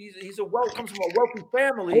from a wealthy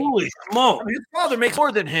family. Holy smoke! His father makes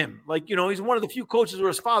more than him. Like, he's one of the few coaches where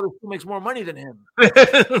his father still makes more money than him.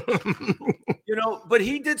 But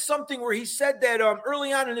he did something where he said that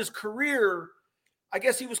early on in his career, I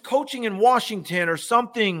guess he was coaching in Washington or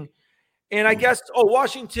something, and I guess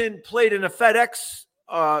Washington played in a FedEx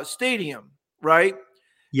stadium, right?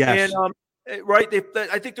 Yes. And right,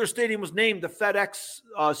 I think their stadium was named the FedEx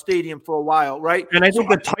Stadium for a while, right? And I think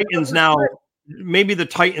the Titans now, maybe the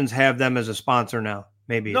Titans have them as a sponsor now.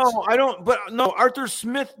 Maybe. No, I don't. But no, Arthur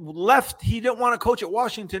Smith left. He didn't want to coach at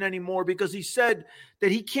Washington anymore because he said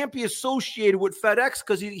that he can't be associated with FedEx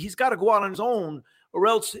because he's got to go out on his own, or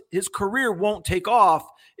else his career won't take off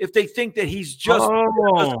if they think that he's just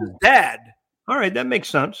his dad. All right, that makes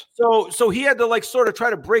sense. So he had to sort of try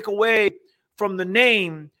to break away from the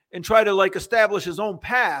name and try to establish his own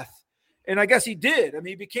path, and I guess he did. I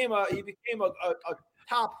mean, he became a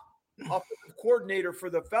top offensive coordinator for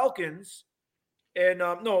the Falcons, and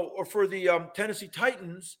for the Tennessee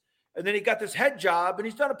Titans, and then he got this head job, and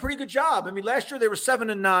he's done a pretty good job. I mean, last year they were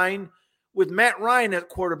 7-9 with Matt Ryan at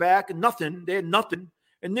quarterback, and they had nothing,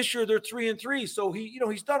 and this year they're 3-3. So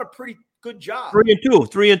he's done a pretty good job.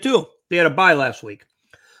 3-2. They had a bye last week,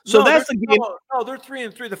 so that's the game. No, they're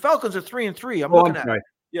 3-3. The Falcons are 3-3. I'm looking at it.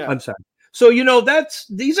 Yeah, I'm sorry. So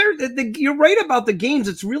these are you're right about the games.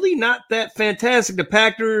 It's really not that fantastic. The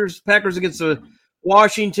Packers against the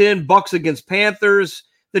Washington, Bucks against Panthers.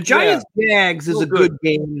 The Giants Jags is a good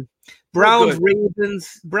game. Browns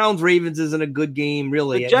Ravens isn't a good game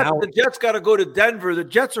really. The Jets got to go to Denver. The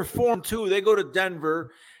Jets are 4-2. They go to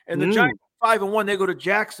Denver, and the Giants 5-1. They go to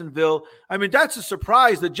Jacksonville. I mean, that's a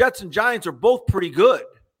surprise. The Jets and Giants are both pretty good.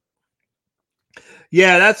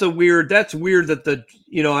 Yeah, that's weird that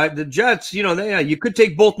the Jets, you could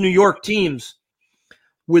take both New York teams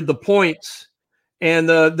with the points, and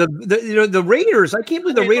the Raiders. I can't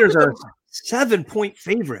believe the Raiders are a 7-point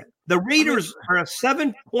favorite. The Raiders are a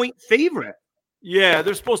 7-point favorite. Yeah,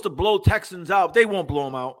 they're supposed to blow Texans out. They won't blow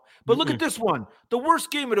them out. But look at this one. The worst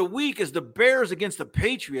game of the week is the Bears against the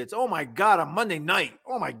Patriots. Oh my God, on Monday night.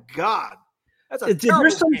 Oh my God.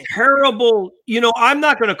 There's some terrible, I'm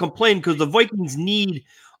not going to complain because the Vikings need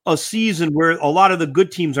a season where a lot of the good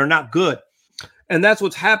teams are not good. And that's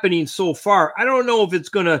what's happening so far. I don't know if it's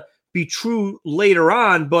going to be true later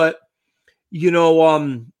on, but,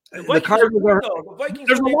 the Cardinals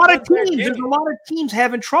there's a lot of teams. There's a lot of teams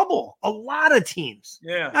having trouble. A lot of teams.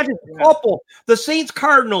 Yeah. Not just a couple. The Saints,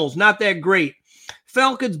 Cardinals, not that great.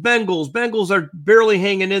 Falcons, Bengals. Bengals are barely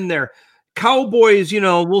hanging in there. Cowboys,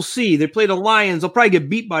 we'll see. They play the Lions. They'll probably get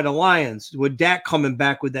beat by the Lions with Dak coming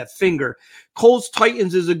back with that finger. Colts,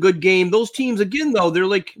 Titans is a good game. Those teams, again, though, they're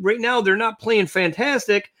right now, they're not playing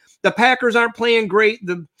fantastic. The Packers aren't playing great.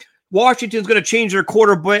 The Washington's going to change their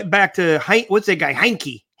quarterback to, what's that guy?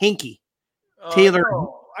 Hanky. Taylor.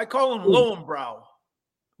 No, I call him Lowenbrow.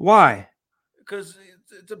 Why? Because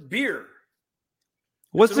it's a beer.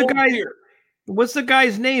 What's the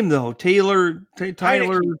guy's name, though? Tyler.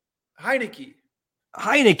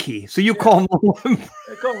 Heineke. So you call him Lowenbrow.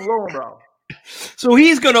 I call him Lowenbrow. So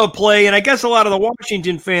he's going to play, and I guess a lot of the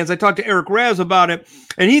Washington fans, I talked to Eric Raz about it,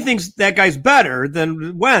 and he thinks that guy's better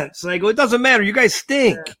than Wentz. I go, it doesn't matter. You guys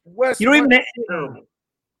stink. You don't even have,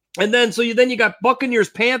 and then you got Buccaneers,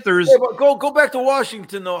 Panthers. Yeah, but go back to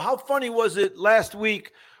Washington, though. How funny was it last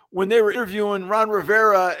week when they were interviewing Ron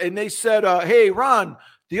Rivera, and they said, hey, Ron,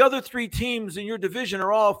 the other three teams in your division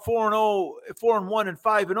are all 4-0, 4-1, and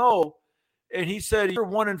 5-0. And he said, you're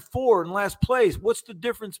 1-4 in last place. What's the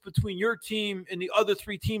difference between your team and the other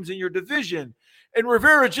three teams in your division? And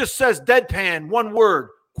Rivera just says deadpan, one word,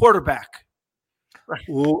 quarterback. Right.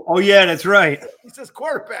 Oh, yeah, that's right. He says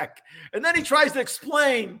quarterback. And then he tries to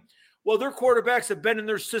explain, well, their quarterbacks have been in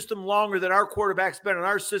their system longer than our quarterbacks been in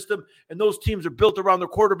our system, and those teams are built around their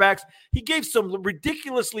quarterbacks. He gave some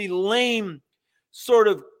ridiculously lame sort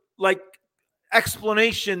of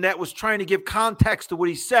explanation that was trying to give context to what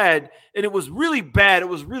he said, and it was really bad. It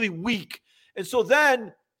was really weak. And so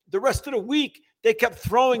then the rest of the week, they kept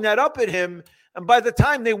throwing that up at him, and by the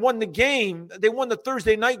time they won the game, they won the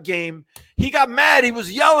Thursday night game, he got mad. He was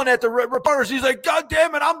yelling at the reporters. He's like, God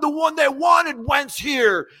damn it, I'm the one that wanted Wentz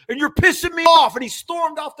here, and you're pissing me off. And he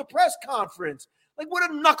stormed off the press conference. Like, what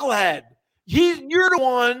a knucklehead. You're the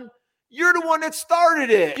one that started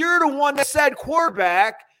it. You're the one that said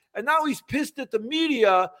quarterback. And now he's pissed at the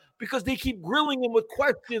media because they keep grilling him with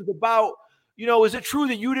questions about, is it true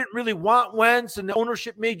that you didn't really want Wentz and the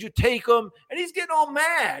ownership made you take him? And he's getting all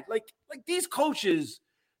mad. Like these coaches,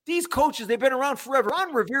 they've been around forever.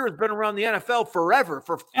 Ron Rivera's been around the NFL forever,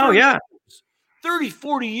 for 30,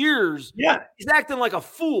 40 years. Yeah. He's acting like a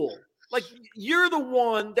fool. Like, you're the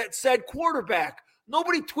one that said quarterback.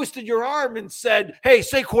 Nobody twisted your arm and said, hey,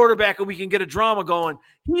 say quarterback and we can get a drama going.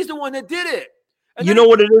 He's the one that did it. And you know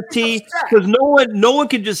what it is, T? Because no one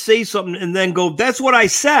can just say something and then go, that's what I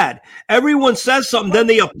said. Everyone says something, then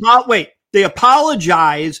they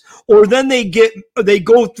apologize, or then they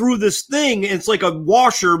go through this thing. It's like a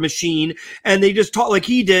washer machine, and they just talk like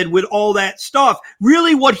he did with all that stuff.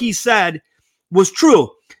 Really, what he said was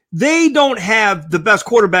true. They don't have the best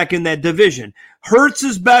quarterback in that division. Hurts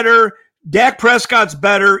is better. Dak Prescott's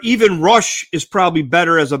better. Even Rush is probably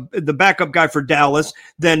better as the backup guy for Dallas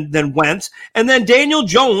than Wentz. And then Daniel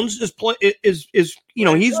Jones is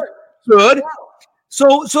he's good.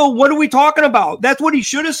 So what are we talking about? That's what he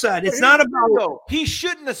should have said. It's not about. He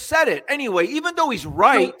shouldn't have said it anyway. Even though he's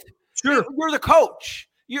right. Sure, you're the coach.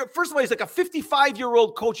 First of all, he's like a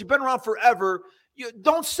 55-year-old coach. You've been around forever.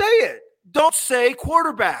 Don't say it. Don't say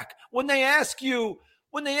quarterback when they ask you.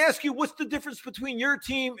 When they ask you what's the difference between your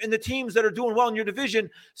team and the teams that are doing well in your division,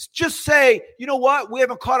 just say, you know what? We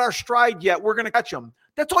haven't caught our stride yet. We're going to catch them.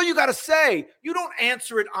 That's all you got to say. You don't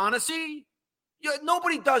answer it honestly.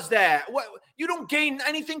 Nobody does that. You don't gain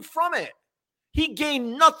anything from it. He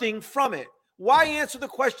gained nothing from it. Why answer the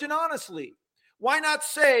question honestly? Why not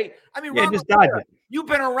say, Ron Rivera, you've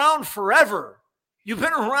been around forever. You've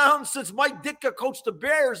been around since Mike Ditka coached the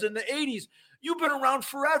Bears in the 80s. You've been around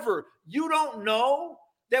forever. You don't know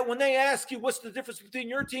that when they ask you what's the difference between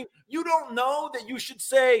your team, you don't know that you should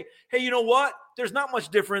say, hey, you know what? There's not much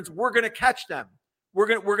difference. We're going to catch them. We're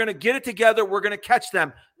going to get it together. We're going to catch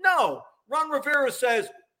them. No, Ron Rivera says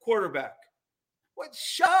quarterback. What?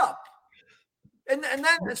 Shut up. And then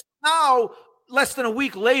it's now less than a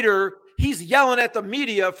week later, he's yelling at the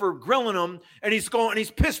media for grilling him, and he's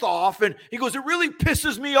pissed off, and he goes, it really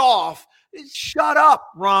pisses me off. Shut up,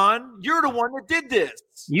 Ron. You're the one that did this.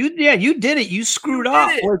 You did it. You screwed up.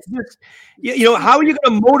 How are you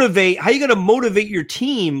going to motivate? How are you going to motivate your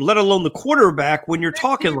team, let alone the quarterback, when you're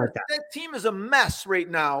talking like that? That team is a mess right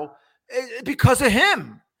now because of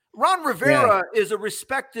him. Ron Rivera is a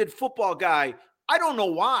respected football guy. I don't know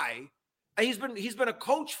why. He's been a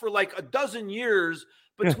coach for like a dozen years.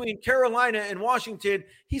 Between Carolina and Washington,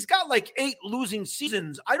 he's got like 8 losing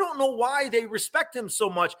seasons. I don't know why they respect him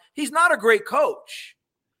so much. He's not a great coach.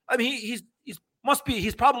 He's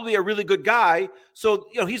probably a really good guy. So,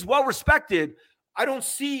 he's well respected. I don't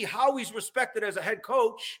see how he's respected as a head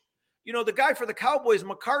coach. The guy for the Cowboys,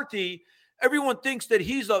 McCarthy, everyone thinks that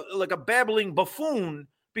he's like a babbling buffoon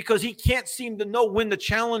because he can't seem to know when to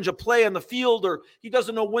challenge a play on the field, or he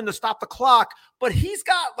doesn't know when to stop the clock. But he's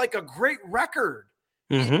got like a great record.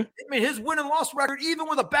 Mm-hmm. His win and loss record, even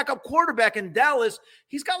with a backup quarterback in Dallas,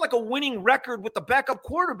 he's got like a winning record with the backup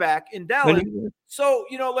quarterback in Dallas. So,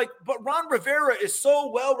 but Ron Rivera is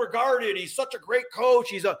so well regarded. He's such a great coach.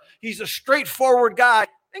 He's a straightforward guy.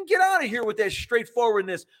 And get out of here with that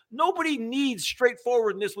straightforwardness. Nobody needs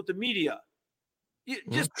straightforwardness with the media.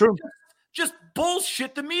 Just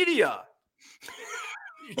bullshit the media.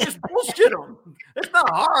 Just bullshit them. It's not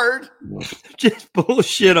hard. Just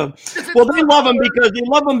bullshit them. Well, they love him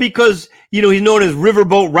because he's known as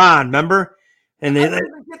Riverboat Ron. Remember? And I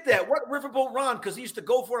didn't get that. What Riverboat Ron? Because he used to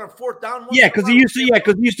go for it on 4th down. Because he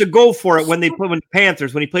used to go for it when they played with the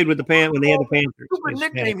Panthers. When he played with the when they had the Panthers. Stupid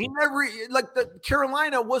nickname. He never the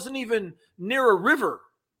Carolina wasn't even near a river.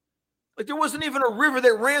 Like there wasn't even a river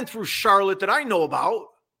that ran through Charlotte that I know about.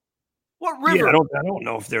 What river? Yeah, I don't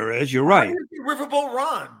know if there is. You're right. Riverboat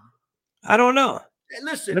Ron. I don't know.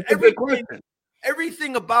 Listen,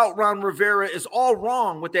 everything about Ron Rivera is all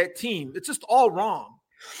wrong with that team. It's just all wrong.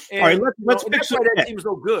 And, all right, let's pick some. That team's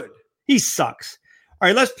no good. He sucks. All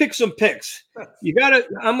right, let's pick some picks. You gotta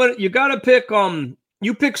pick.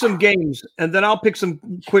 You pick some games, and then I'll pick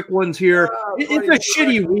some quick ones here. It's a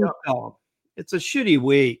shitty week, though. It's a shitty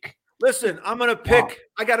week. Listen, I'm gonna pick. Wow.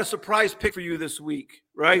 I got a surprise pick for you this week,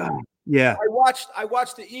 right? Yeah. I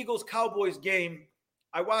watched the Eagles-Cowboys game.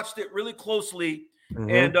 I watched it really closely. Mm-hmm.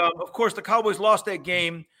 And, of course, the Cowboys lost that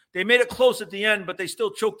game. They made it close at the end, but they still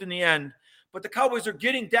choked in the end. But the Cowboys are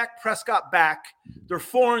getting Dak Prescott back. They're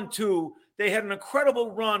 4-2. They had an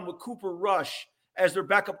incredible run with Cooper Rush as their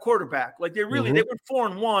backup quarterback. Like, they went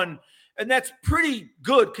 4-1. And that's pretty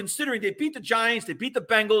good considering they beat the Giants, they beat the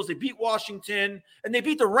Bengals, they beat Washington, and they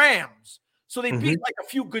beat the Rams. So they beat like a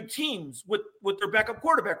few good teams with their backup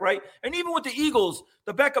quarterback, right? And even with the Eagles,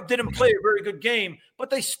 the backup didn't play a very good game, but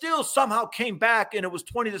they still somehow came back, and it was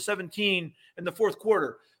 20-17 in the fourth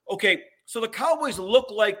quarter. Okay, so the Cowboys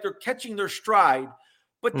look like they're catching their stride,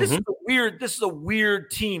 but this is a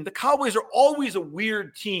weird team. The Cowboys are always a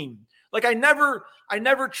weird team. Like I never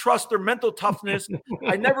trust their mental toughness.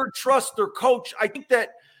 I never trust their coach. I think that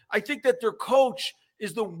their coach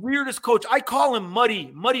is the weirdest coach. I call him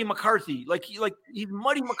Muddy McCarthy. He's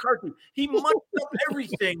Muddy McCarthy. He mudded up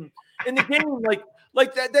everything in the game.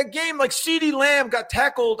 Like that game, like CeeDee Lamb got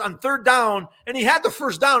tackled on third down, and he had the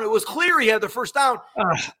first down. It was clear he had the first down.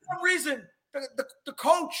 For some reason, the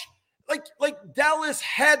coach, like Dallas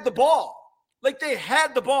had the ball. Like they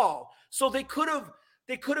had the ball. So they could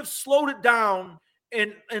have slowed it down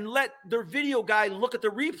and let their video guy look at the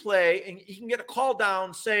replay, and he can get a call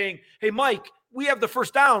down saying, hey, Mike, we have the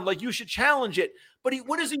first down. Like, you should challenge it. But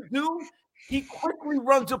what does he do? He quickly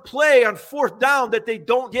runs a play on fourth down that they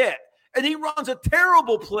don't get. And he runs a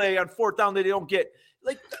terrible play on fourth down that they don't get.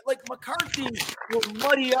 Like McCarthy will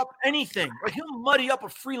muddy up anything. Like, he'll muddy up a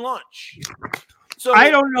free lunch. So I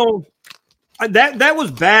don't know. That was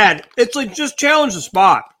bad. It's like, just challenge the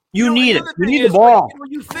spot. You need it. You need the ball.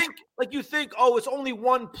 You think, oh, it's only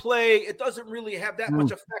one play. It doesn't really have that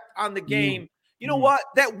much effect on the game. You know what?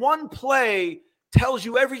 That one play tells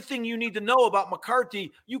you everything you need to know about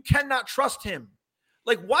McCarthy. You cannot trust him.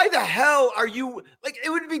 Like, why the hell are you – like, it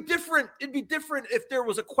would be different. It'd be different if there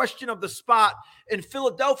was a question of the spot and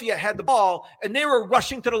Philadelphia had the ball and they were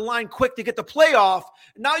rushing to the line quick to get the play off.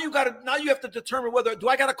 Now you have to determine whether – do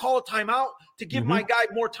I got to call a timeout to give my guy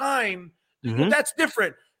more time? Well, that's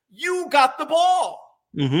different. You got the ball.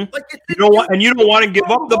 Like, you don't want to give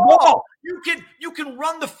up the ball. You can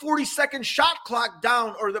run the 40-second shot clock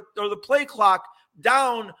down or the play clock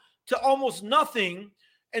down to almost nothing,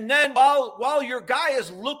 and then while your guy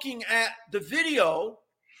is looking at the video,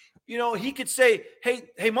 he could say,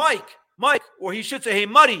 hey Mike, or he should say, hey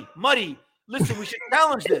Muddy, listen, we should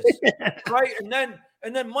challenge this, right?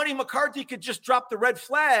 And then Muddy McCarthy could just drop the red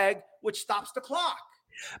flag, which stops the clock.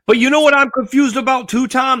 But you know what I'm confused about too,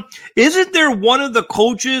 Tom? Isn't there one of the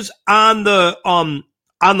coaches on the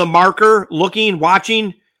marker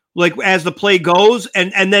watching, like, as the play goes,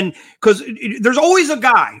 and then, because there's always a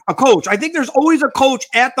coach. I think there's always a coach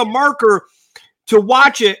at the marker to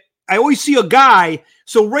watch it. I always see a guy.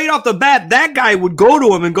 So right off the bat, that guy would go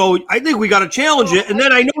to him and go, I think we got to challenge it. And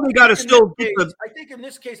then I know they got to still. I think in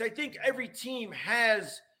this case, every team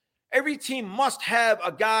must have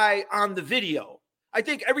a guy on the video. I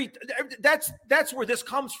think that's where this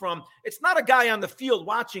comes from. It's not a guy on the field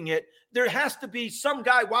watching it. There has to be some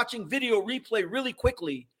guy watching video replay really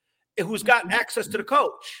quickly who's got access to the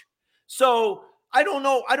coach. So I don't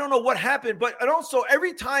know what happened, but also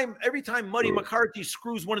every time Muddy McCarthy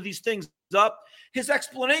screws one of these things up, his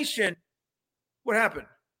explanation, what happened?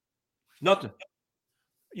 Nothing.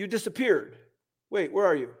 You disappeared. Wait, where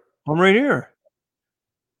are you? I'm right here.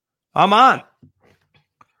 I'm on.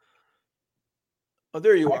 Oh,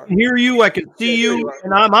 there you are. I can hear you. I can see you,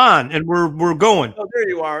 and I'm on, and we're going. Oh, there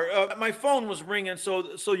you are. My phone was ringing,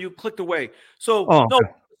 so you clicked away. So no, what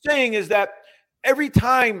I'm saying is that every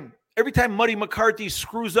time Muddy McCarthy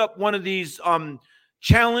screws up one of these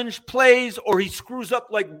challenge plays, or he screws up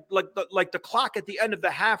like the clock at the end of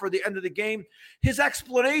the half or the end of the game, his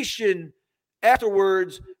explanation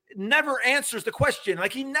afterwards never answers the question.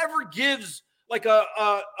 Like, he never gives like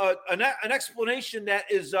an explanation that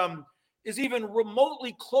is even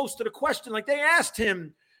remotely close to the question. Like, they asked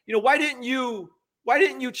him, why didn't you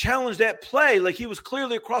challenge that play? Like, he was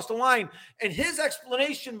clearly across the line. And his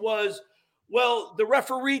explanation was, well, the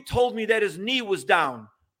referee told me that his knee was down.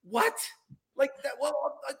 What? Like that?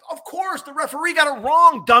 Well, of course the referee got it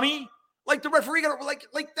wrong, dummy. Like, the referee got it,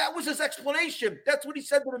 like that was his explanation. That's what he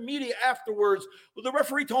said to the media afterwards. Well, the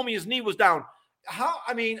referee told me his knee was down.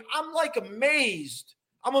 I'm like amazed.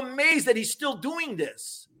 I'm amazed that he's still doing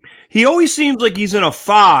this. He always seems like he's in a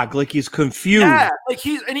fog, like he's confused. Yeah, like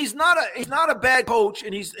he's not a bad coach,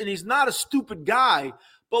 and he's not a stupid guy.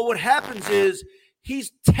 But what happens is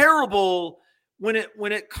he's terrible when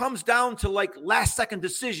it comes down to like last second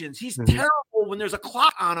decisions. He's terrible when there's a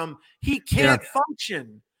clock on him. He can't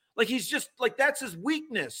function. Like, he's just like, that's his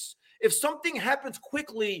weakness. If something happens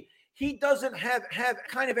quickly, he doesn't have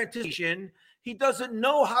kind of anticipation. He doesn't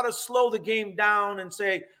know how to slow the game down and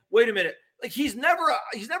say, wait a minute. Like, he's never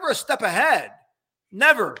a step ahead.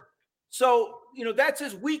 Never. So, that's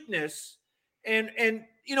his weakness. And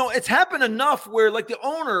it's happened enough where, like, the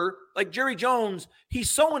owner, like Jerry Jones, he's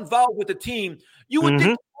so involved with the team. You would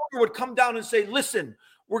think the owner would come down and say, listen,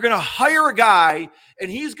 We're going to hire a guy, and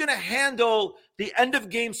he's going to handle the end of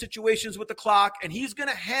game situations with the clock, and he's going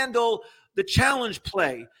to handle the challenge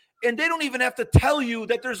play. And they don't even have to tell you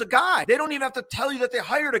that there's a guy. They don't even have to tell you that they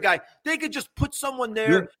hired a guy. They could just put someone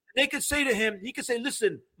there. Yeah. They could say to him, he could say,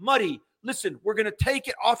 listen, Muddy, listen, we're going to take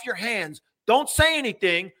it off your hands. Don't say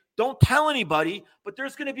anything. Don't tell anybody. But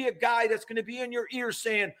there's going to be a guy that's going to be in your ear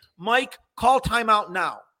saying, Mike, call timeout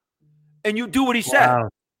now. And you do what he said. Wow.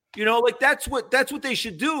 You know, like that's what they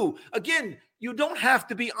should do. Again, you don't have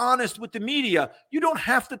to be honest with the media. You don't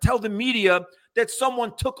have to tell the media that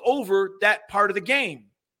someone took over that part of the game.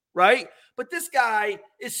 Right? But this guy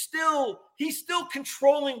is still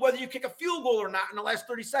controlling whether you kick a field goal or not in the last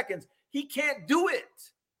 30 seconds. He can't do it.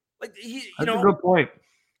 Like That's a good point.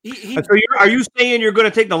 So are you saying you're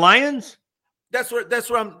going to take the Lions? That's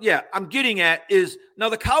what I'm getting at is now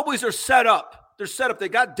the Cowboys are set up. They're set up. They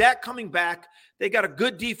got Dak coming back. They got a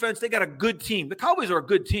good defense. They got a good team. The Cowboys are a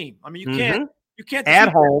good team. I mean, you can't at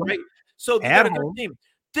home, right? So they got a good team.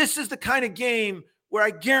 This is the kind of game where I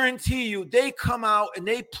guarantee you they come out and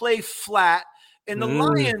they play flat. And the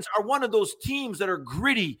Lions are one of those teams that are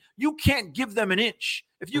gritty. You can't give them an inch.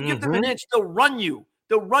 If you give them an inch, they'll run you.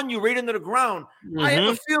 They'll run you right into the ground. I have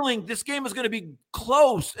a feeling this game is going to be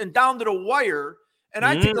close and down to the wire. And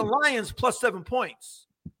I take the Lions plus 7 points.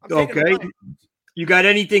 Okay. You got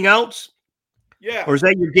anything else? Yeah. Or is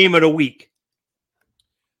that your game of the week?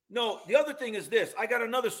 No, the other thing is this. I got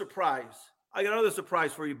another surprise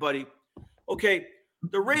for you, buddy. Okay.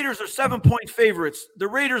 The Raiders are 7-point favorites. The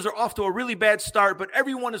Raiders are off to a really bad start, but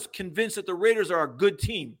everyone is convinced that the Raiders are a good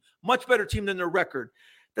team, much better team than their record.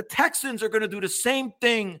 The Texans are going to do the same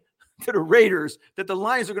thing to the Raiders that the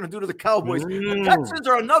Lions are going to do to the Cowboys. The Texans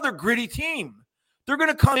are another gritty team. They're going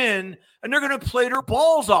to come in and they're going to play their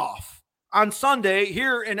balls off on Sunday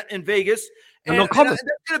here in Vegas. And that's going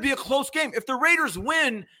to be a close game. If the Raiders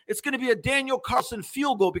win, it's going to be a Daniel Carlson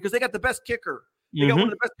field goal because they got the best kicker. They got one of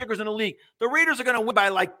the best kickers in the league. The Raiders are going to win by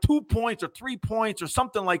like 2 points or 3 points or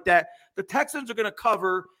something like that. The Texans are going to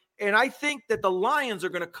cover, and I think that the Lions are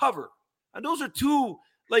going to cover. And those are two,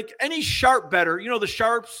 like any sharp bettor, you know, the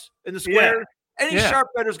sharps in the square. Any sharp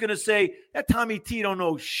bettor is going to say, that Tommy T don't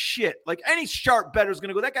know shit. Like any sharp bettor is going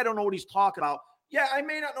to go, that guy don't know what he's talking about. Yeah, I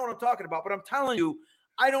may not know what I'm talking about, but I'm telling you,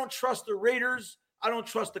 I don't trust the Raiders. I don't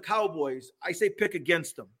trust the Cowboys. I say pick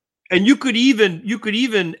against them. And you could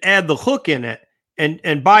even add the hook in it.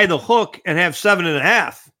 And buy the hook and have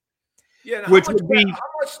 7.5. Yeah, which would be how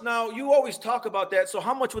much now? You always talk about that. So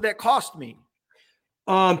how much would that cost me?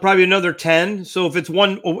 Probably another 10. So if it's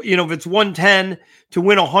 110 to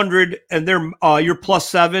win 100, and they're you're plus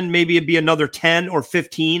 7, maybe it'd be another 10 or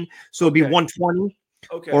 15. So it'd be 120.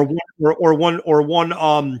 Okay. Or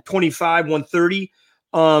 125, 130.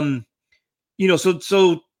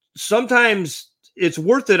 So sometimes it's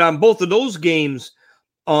worth it on both of those games.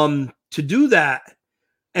 To do that,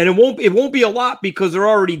 and it won't be a lot because they're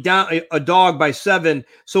already down a dog by 7.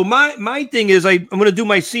 So my thing is I'm going to do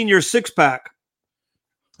my senior 6-pack.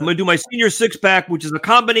 I'm going to do my senior 6-pack, which is a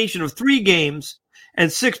combination of 3 games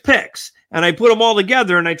and 6 picks, and I put them all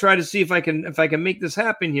together and I try to see if I can make this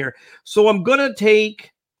happen here. So I'm going to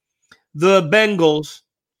take the Bengals.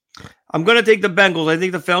 I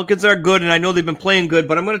think the Falcons are good, and I know they've been playing good,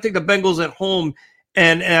 but I'm going to take the Bengals at home,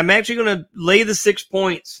 and I'm actually going to lay the 6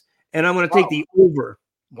 points. And I'm going to take the over.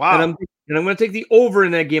 Wow. And I'm going to take the over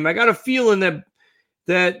in that game. I got a feeling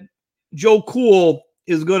that Joe Cool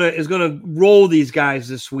is going to roll these guys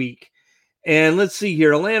this week. And let's see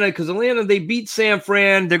here. Atlanta, they beat San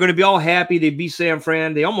Fran. They're going to be all happy. They beat San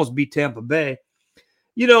Fran. They almost beat Tampa Bay.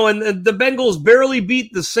 You know, and the Bengals barely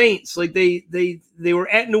beat the Saints. Like they were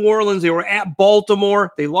at New Orleans. They were at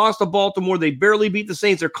Baltimore. They lost to Baltimore. They barely beat the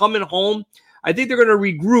Saints. They're coming home. I think they're going to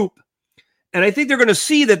regroup. And I think they're going to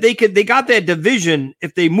see that they got that division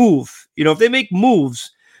if they move, if they make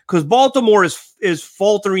moves, because Baltimore is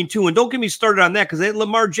faltering too. And don't get me started on that, because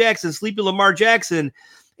sleepy Lamar Jackson,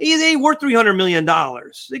 he ain't worth $300 million.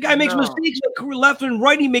 The guy makes mistakes left and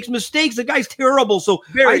right. He makes mistakes. The guy's terrible. So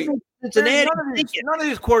I think Cincinnati. None of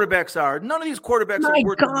these quarterbacks are. None of these quarterbacks are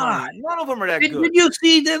worth the money. None of them are that good. Did you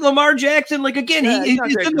see that Lamar Jackson? Like again, he's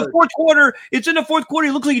in the fourth quarter. It's in the fourth quarter.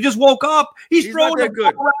 He looks like he just woke up. He's throwing the ball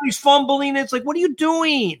around. He's fumbling. It's like, what are you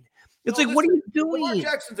doing? What are you doing? Lamar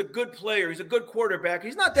Jackson's a good player. He's a good quarterback.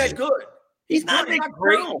 He's not that good. He's not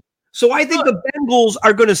great. So I think the Bengals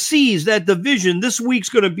are going to seize that division. This week's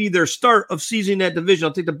going to be their start of seizing that division.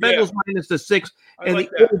 I'll take the Bengals minus the 6 and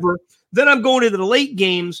the over. Then I'm going into the late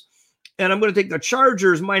games, and I'm going to take the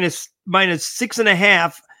Chargers minus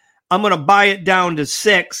 6.5. I'm going to buy it down to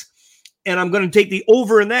 6. And I'm going to take the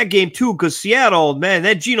over in that game too, because Seattle, man,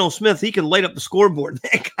 that Geno Smith, he can light up the scoreboard.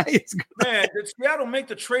 That guy is good. Man, did Seattle make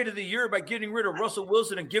the trade of the year by getting rid of Russell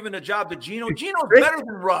Wilson and giving the job to Geno? Geno's better than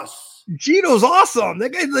Russ. Geno's awesome.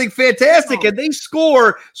 That guy's like fantastic, and they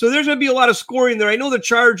score. So there's going to be a lot of scoring there. I know the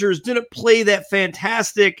Chargers didn't play that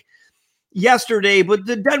fantastic yesterday, but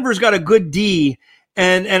the Denver's got a good D.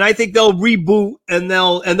 And I think they'll reboot and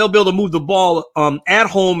they'll be able to move the ball at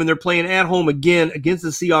home, and they're playing at home again against the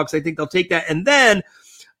Seahawks. I think they'll take that. And then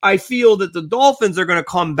I feel that the Dolphins are going to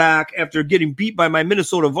come back after getting beat by my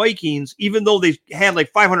Minnesota Vikings, even though they had like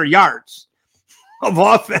 500 yards of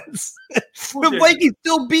offense. The Vikings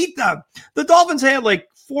still beat them. The Dolphins had like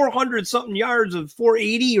 400 something yards of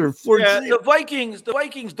 480 or 400. Yeah, the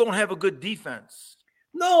Vikings don't have a good defense.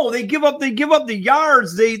 No, they give up the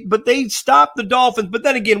yards. But they stopped the Dolphins. But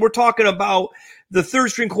then again, we're talking about the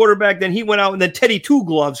third string quarterback. Then he went out, and then Teddy Two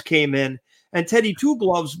Gloves came in, and Teddy Two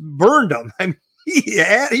Gloves burned him. I mean,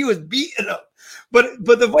 he was beating them. But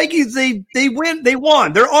the Vikings, they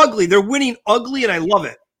won. They're ugly. They're winning ugly, and I love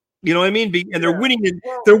it. You know what I mean? And they're winning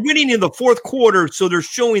in the fourth quarter, so they're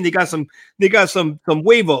showing they got some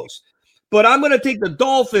huevos. But I'm going to take the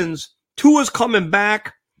Dolphins. Tua's coming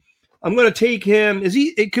back. I'm going to take him.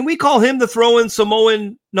 Can we call him the throw-in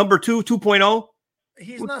Samoan number 2.0?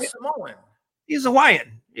 He's not Samoan. He's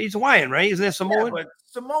Hawaiian. He's Hawaiian, right? Isn't that Samoan? Yeah, but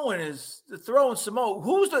Samoan is the throwing Samoan.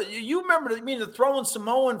 You remember the throwing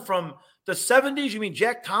Samoan from the 70s? You mean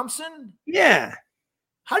Jack Thompson? Yeah.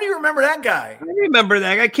 How do you remember that guy? I remember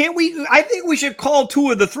that guy. I think we should call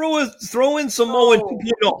Tua the throw-in Samoan 2.0.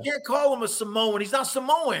 You can't call him a Samoan. He's not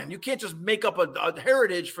Samoan. You can't just make up a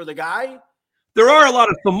heritage for the guy. There are a lot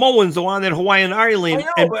of Samoans on that Hawaiian island.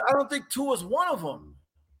 I know, but I don't think Tua's one of them.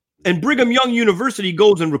 And Brigham Young University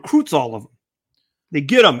goes and recruits all of them. They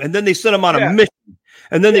get them, and then they send them on a mission.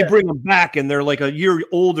 And then they bring them back, and they're like a year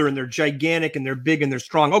older, and they're gigantic, and they're big, and they're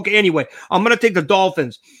strong. Okay, anyway, I'm going to take the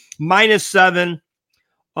Dolphins. -7.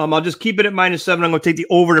 I'll just keep it at -7. I'm going to take the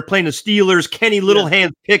over. They're playing the Steelers. Kenny Little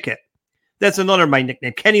Hands Pickett. That's another my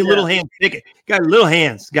nickname. Kenny Little Hands Pickett. Got little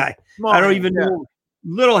hands, guy. I don't even know.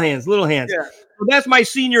 Little hands. Yeah. So that's my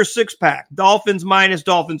senior 6-pack. Dolphins minus,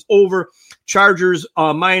 Dolphins over, Chargers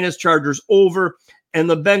minus, Chargers over, and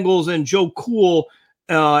the Bengals and Joe Cool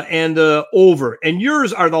and over. And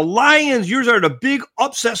yours are the Lions. Yours are the big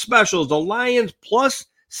upset specials. The Lions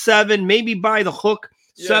 +7, maybe by the hook,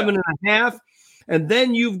 7.5. And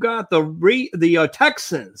then you've got the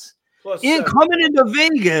Texans. Coming into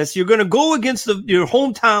Vegas, you're going to go against your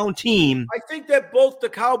hometown team. I think that both the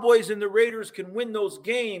Cowboys and the Raiders can win those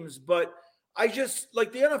games, but I just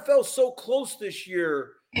like the NFL so close this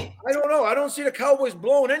year. I don't know. I don't see the Cowboys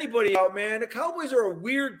blowing anybody out, man. The Cowboys are a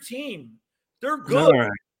weird team. They're good.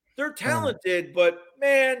 Right. They're talented, but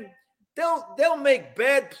man, they'll make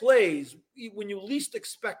bad plays when you least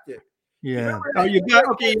expect it. Yeah. Hit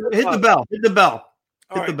the bell. Hit the bell.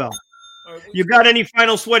 Hit the bell. You got any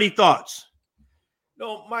final sweaty thoughts?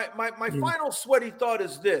 No, my final sweaty thought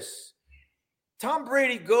is this. Tom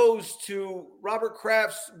Brady goes to Robert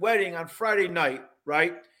Kraft's wedding on Friday night,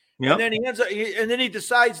 right? Yep. And then he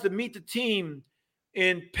decides to meet the team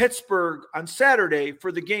in Pittsburgh on Saturday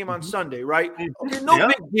for the game on Sunday, right? Okay,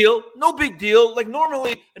 big deal. No big deal. Like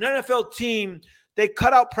normally an NFL team, they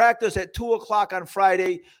cut out practice at 2:00 on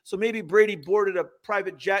Friday. So maybe Brady boarded a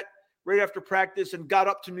private jet right after practice and got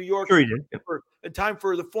up to New York in time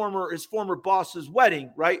for his former boss's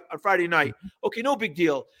wedding, right, on Friday night. Okay, no big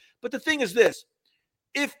deal. But the thing is this.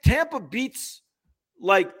 If Tampa beats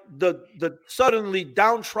like the suddenly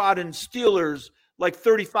downtrodden Steelers like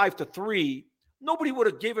 35-3, nobody would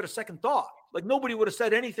have gave it a second thought. Like nobody would have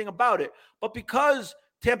said anything about it. But because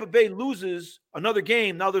Tampa Bay loses another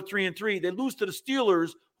game, now they're 3-3, they lose to the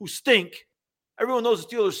Steelers who stink. Everyone knows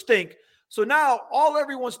the Steelers stink. So now all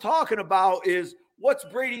everyone's talking about is what's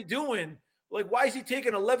Brady doing? Like, why is he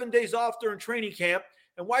taking 11 days off during training camp?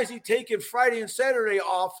 And why is he taking Friday and Saturday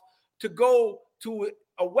off to go to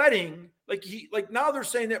a wedding? Like now they're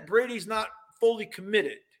saying that Brady's not fully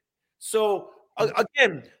committed. So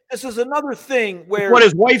again, this is another thing where what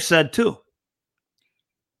his wife said too.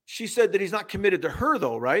 She said that he's not committed to her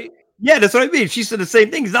though, right? Yeah, that's what I mean. She said the same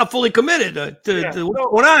thing. He's not fully committed to what's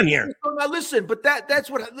going on here. Now listen, but that's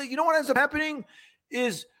what what ends up happening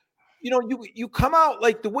is, you come out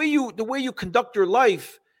like the way you conduct your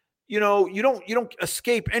life. You don't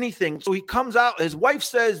escape anything. So he comes out. His wife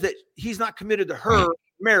says that he's not committed to her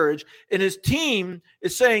marriage, and his team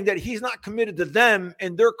is saying that he's not committed to them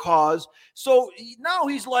and their cause. So now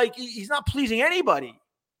he's like he's not pleasing anybody.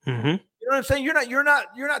 Mm-hmm. You know what I'm saying? You're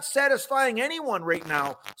not satisfying anyone right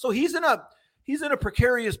now. So he's in a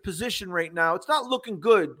precarious position right now. It's not looking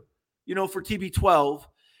good for TB12.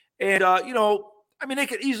 And, they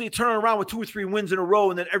could easily turn around with 2 or 3 wins in a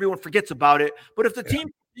row and then everyone forgets about it. But if the team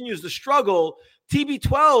continues to struggle,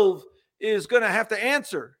 TB12 is going to have to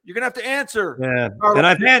answer. You're going to have to answer. Yeah. And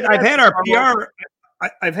I've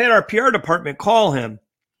had our PR department call him,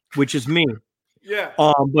 which is me. Yeah.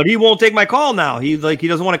 But he won't take my call now. He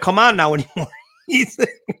doesn't want to come on now anymore.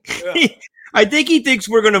 I think he thinks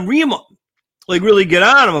we're going to ream him, really get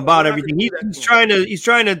on him about everything. He's trying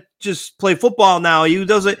to just play football now. He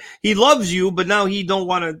loves you, but now he don't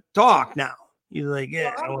want to talk now. He's like,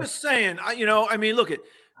 yeah. Well, I'm just saying, look at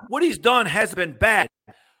what he's done has been bad.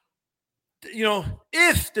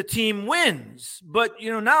 If the team wins, but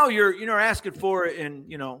now you're asking for it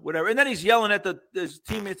and whatever. And then he's yelling at his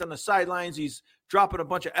teammates on the sidelines. He's dropping a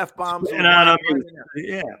bunch of F-bombs. Yeah.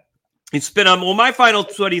 He's spit on. Well, my final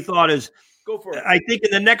sweaty thought is, go for it. I think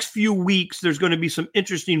in the next few weeks, there's going to be some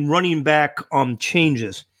interesting running back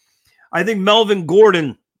changes. I think Melvin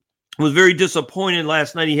Gordon was very disappointed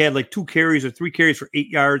last night. He had 2 carries or 3 carries for 8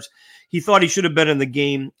 yards. He thought he should have been in the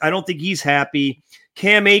game. I don't think he's happy.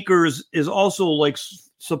 Cam Akers is also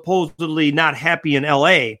supposedly not happy in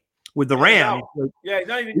LA with the Rams. Yeah, he's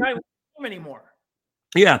not even with him anymore.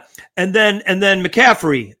 Yeah. And then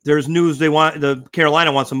McCaffrey, there's news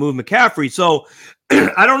Carolina wants to move McCaffrey. So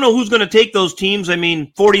I don't know who's going to take those teams.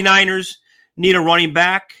 49ers need a running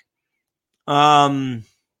back. I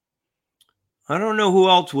don't know who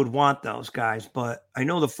else would want those guys, but I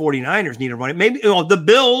know the 49ers need a running. Maybe the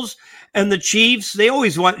Bills and the Chiefs, they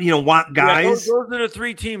always want guys. Yeah, those are the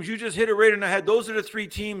 3 teams. You just hit it right in the head. Those are the 3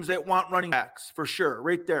 teams that want running backs for sure,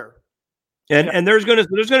 right there. And there's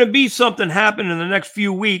gonna be something happen in the next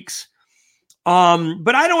few weeks.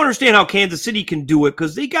 But I don't understand how Kansas City can do it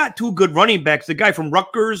because they got 2 good running backs. The guy from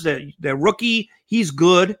Rutgers, that rookie, he's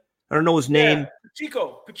good. I don't know his name.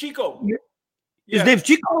 Pacheco. His name's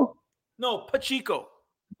Chico? No, Pacheco.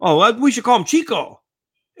 Oh, we should call him Chico.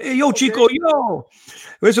 Hey, yo, okay. Chico, yo.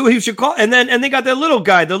 That's what he should call. And they got the little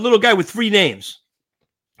guy with 3 names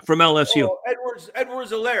from LSU. Oh,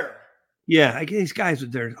 Edwards-Helaire. Yeah, I guess these guys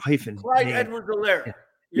with their hyphen. Clyde Edwards-Helaire.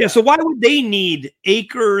 Yeah, so why would they need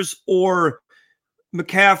Akers or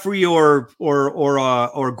McCaffrey or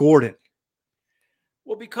Gordon?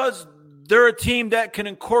 Well, because they're a team that can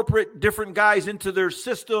incorporate different guys into their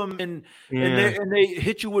system and they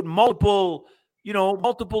hit you with multiple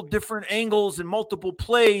different angles and multiple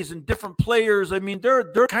plays and different players. They're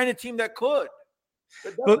the kind of team that could.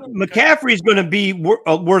 But McCaffrey's going to be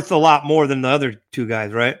worth a lot more than the other 2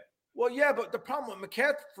 guys, right? Well, yeah, but the problem with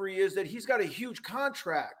McCaffrey is that he's got a huge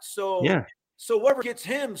contract. So whoever gets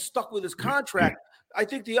him stuck with his contract. I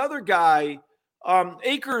think the other guy,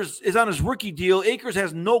 Akers, is on his rookie deal. Akers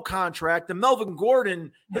has no contract. And Melvin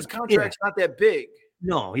Gordon, his contract's not that big.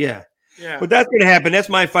 No, yeah. But that's going to happen. That's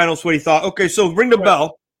my final sweaty thought. Okay, so ring the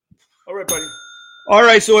bell. All right, buddy. All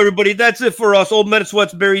right, so everybody, that's it for us. Old Men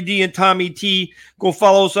Sweats, Barry D and Tommy T. Go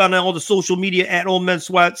follow us on all the social media at Old Men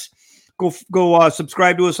Sweats. Go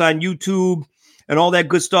subscribe to us on YouTube and all that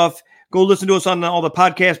good stuff. Go listen to us on all the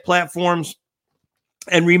podcast platforms.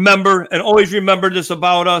 And remember, and always remember this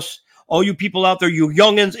about us, all you people out there, you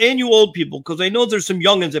youngins and you old people, because I know there's some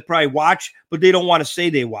youngins that probably watch, but they don't want to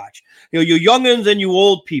say they watch. You youngins and you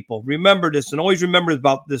old people, remember this and always remember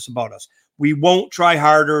about us. We won't try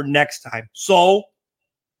harder next time. So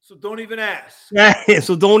don't even ask.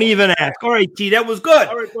 So don't even ask. All right, T, that was good.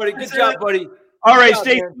 All right, buddy. Good job, buddy. All right,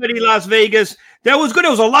 stay steady, Las Vegas. That was good. It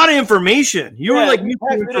was a lot of information. You were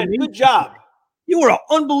good job. You were an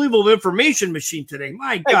unbelievable information machine today.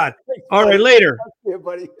 My God. All right, later. Yeah,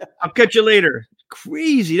 buddy. I'll catch you later.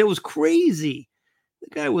 Crazy. That was crazy. The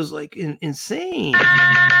guy was insane.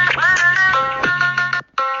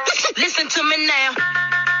 Listen to me now.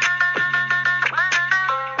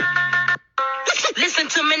 Listen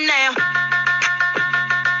to me now.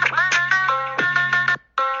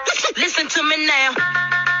 Listen to me now.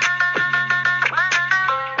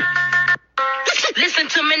 Listen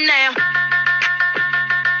to me now.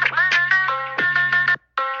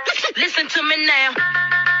 Listen to me now.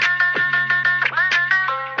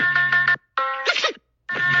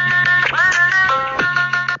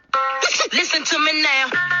 Listen to me now.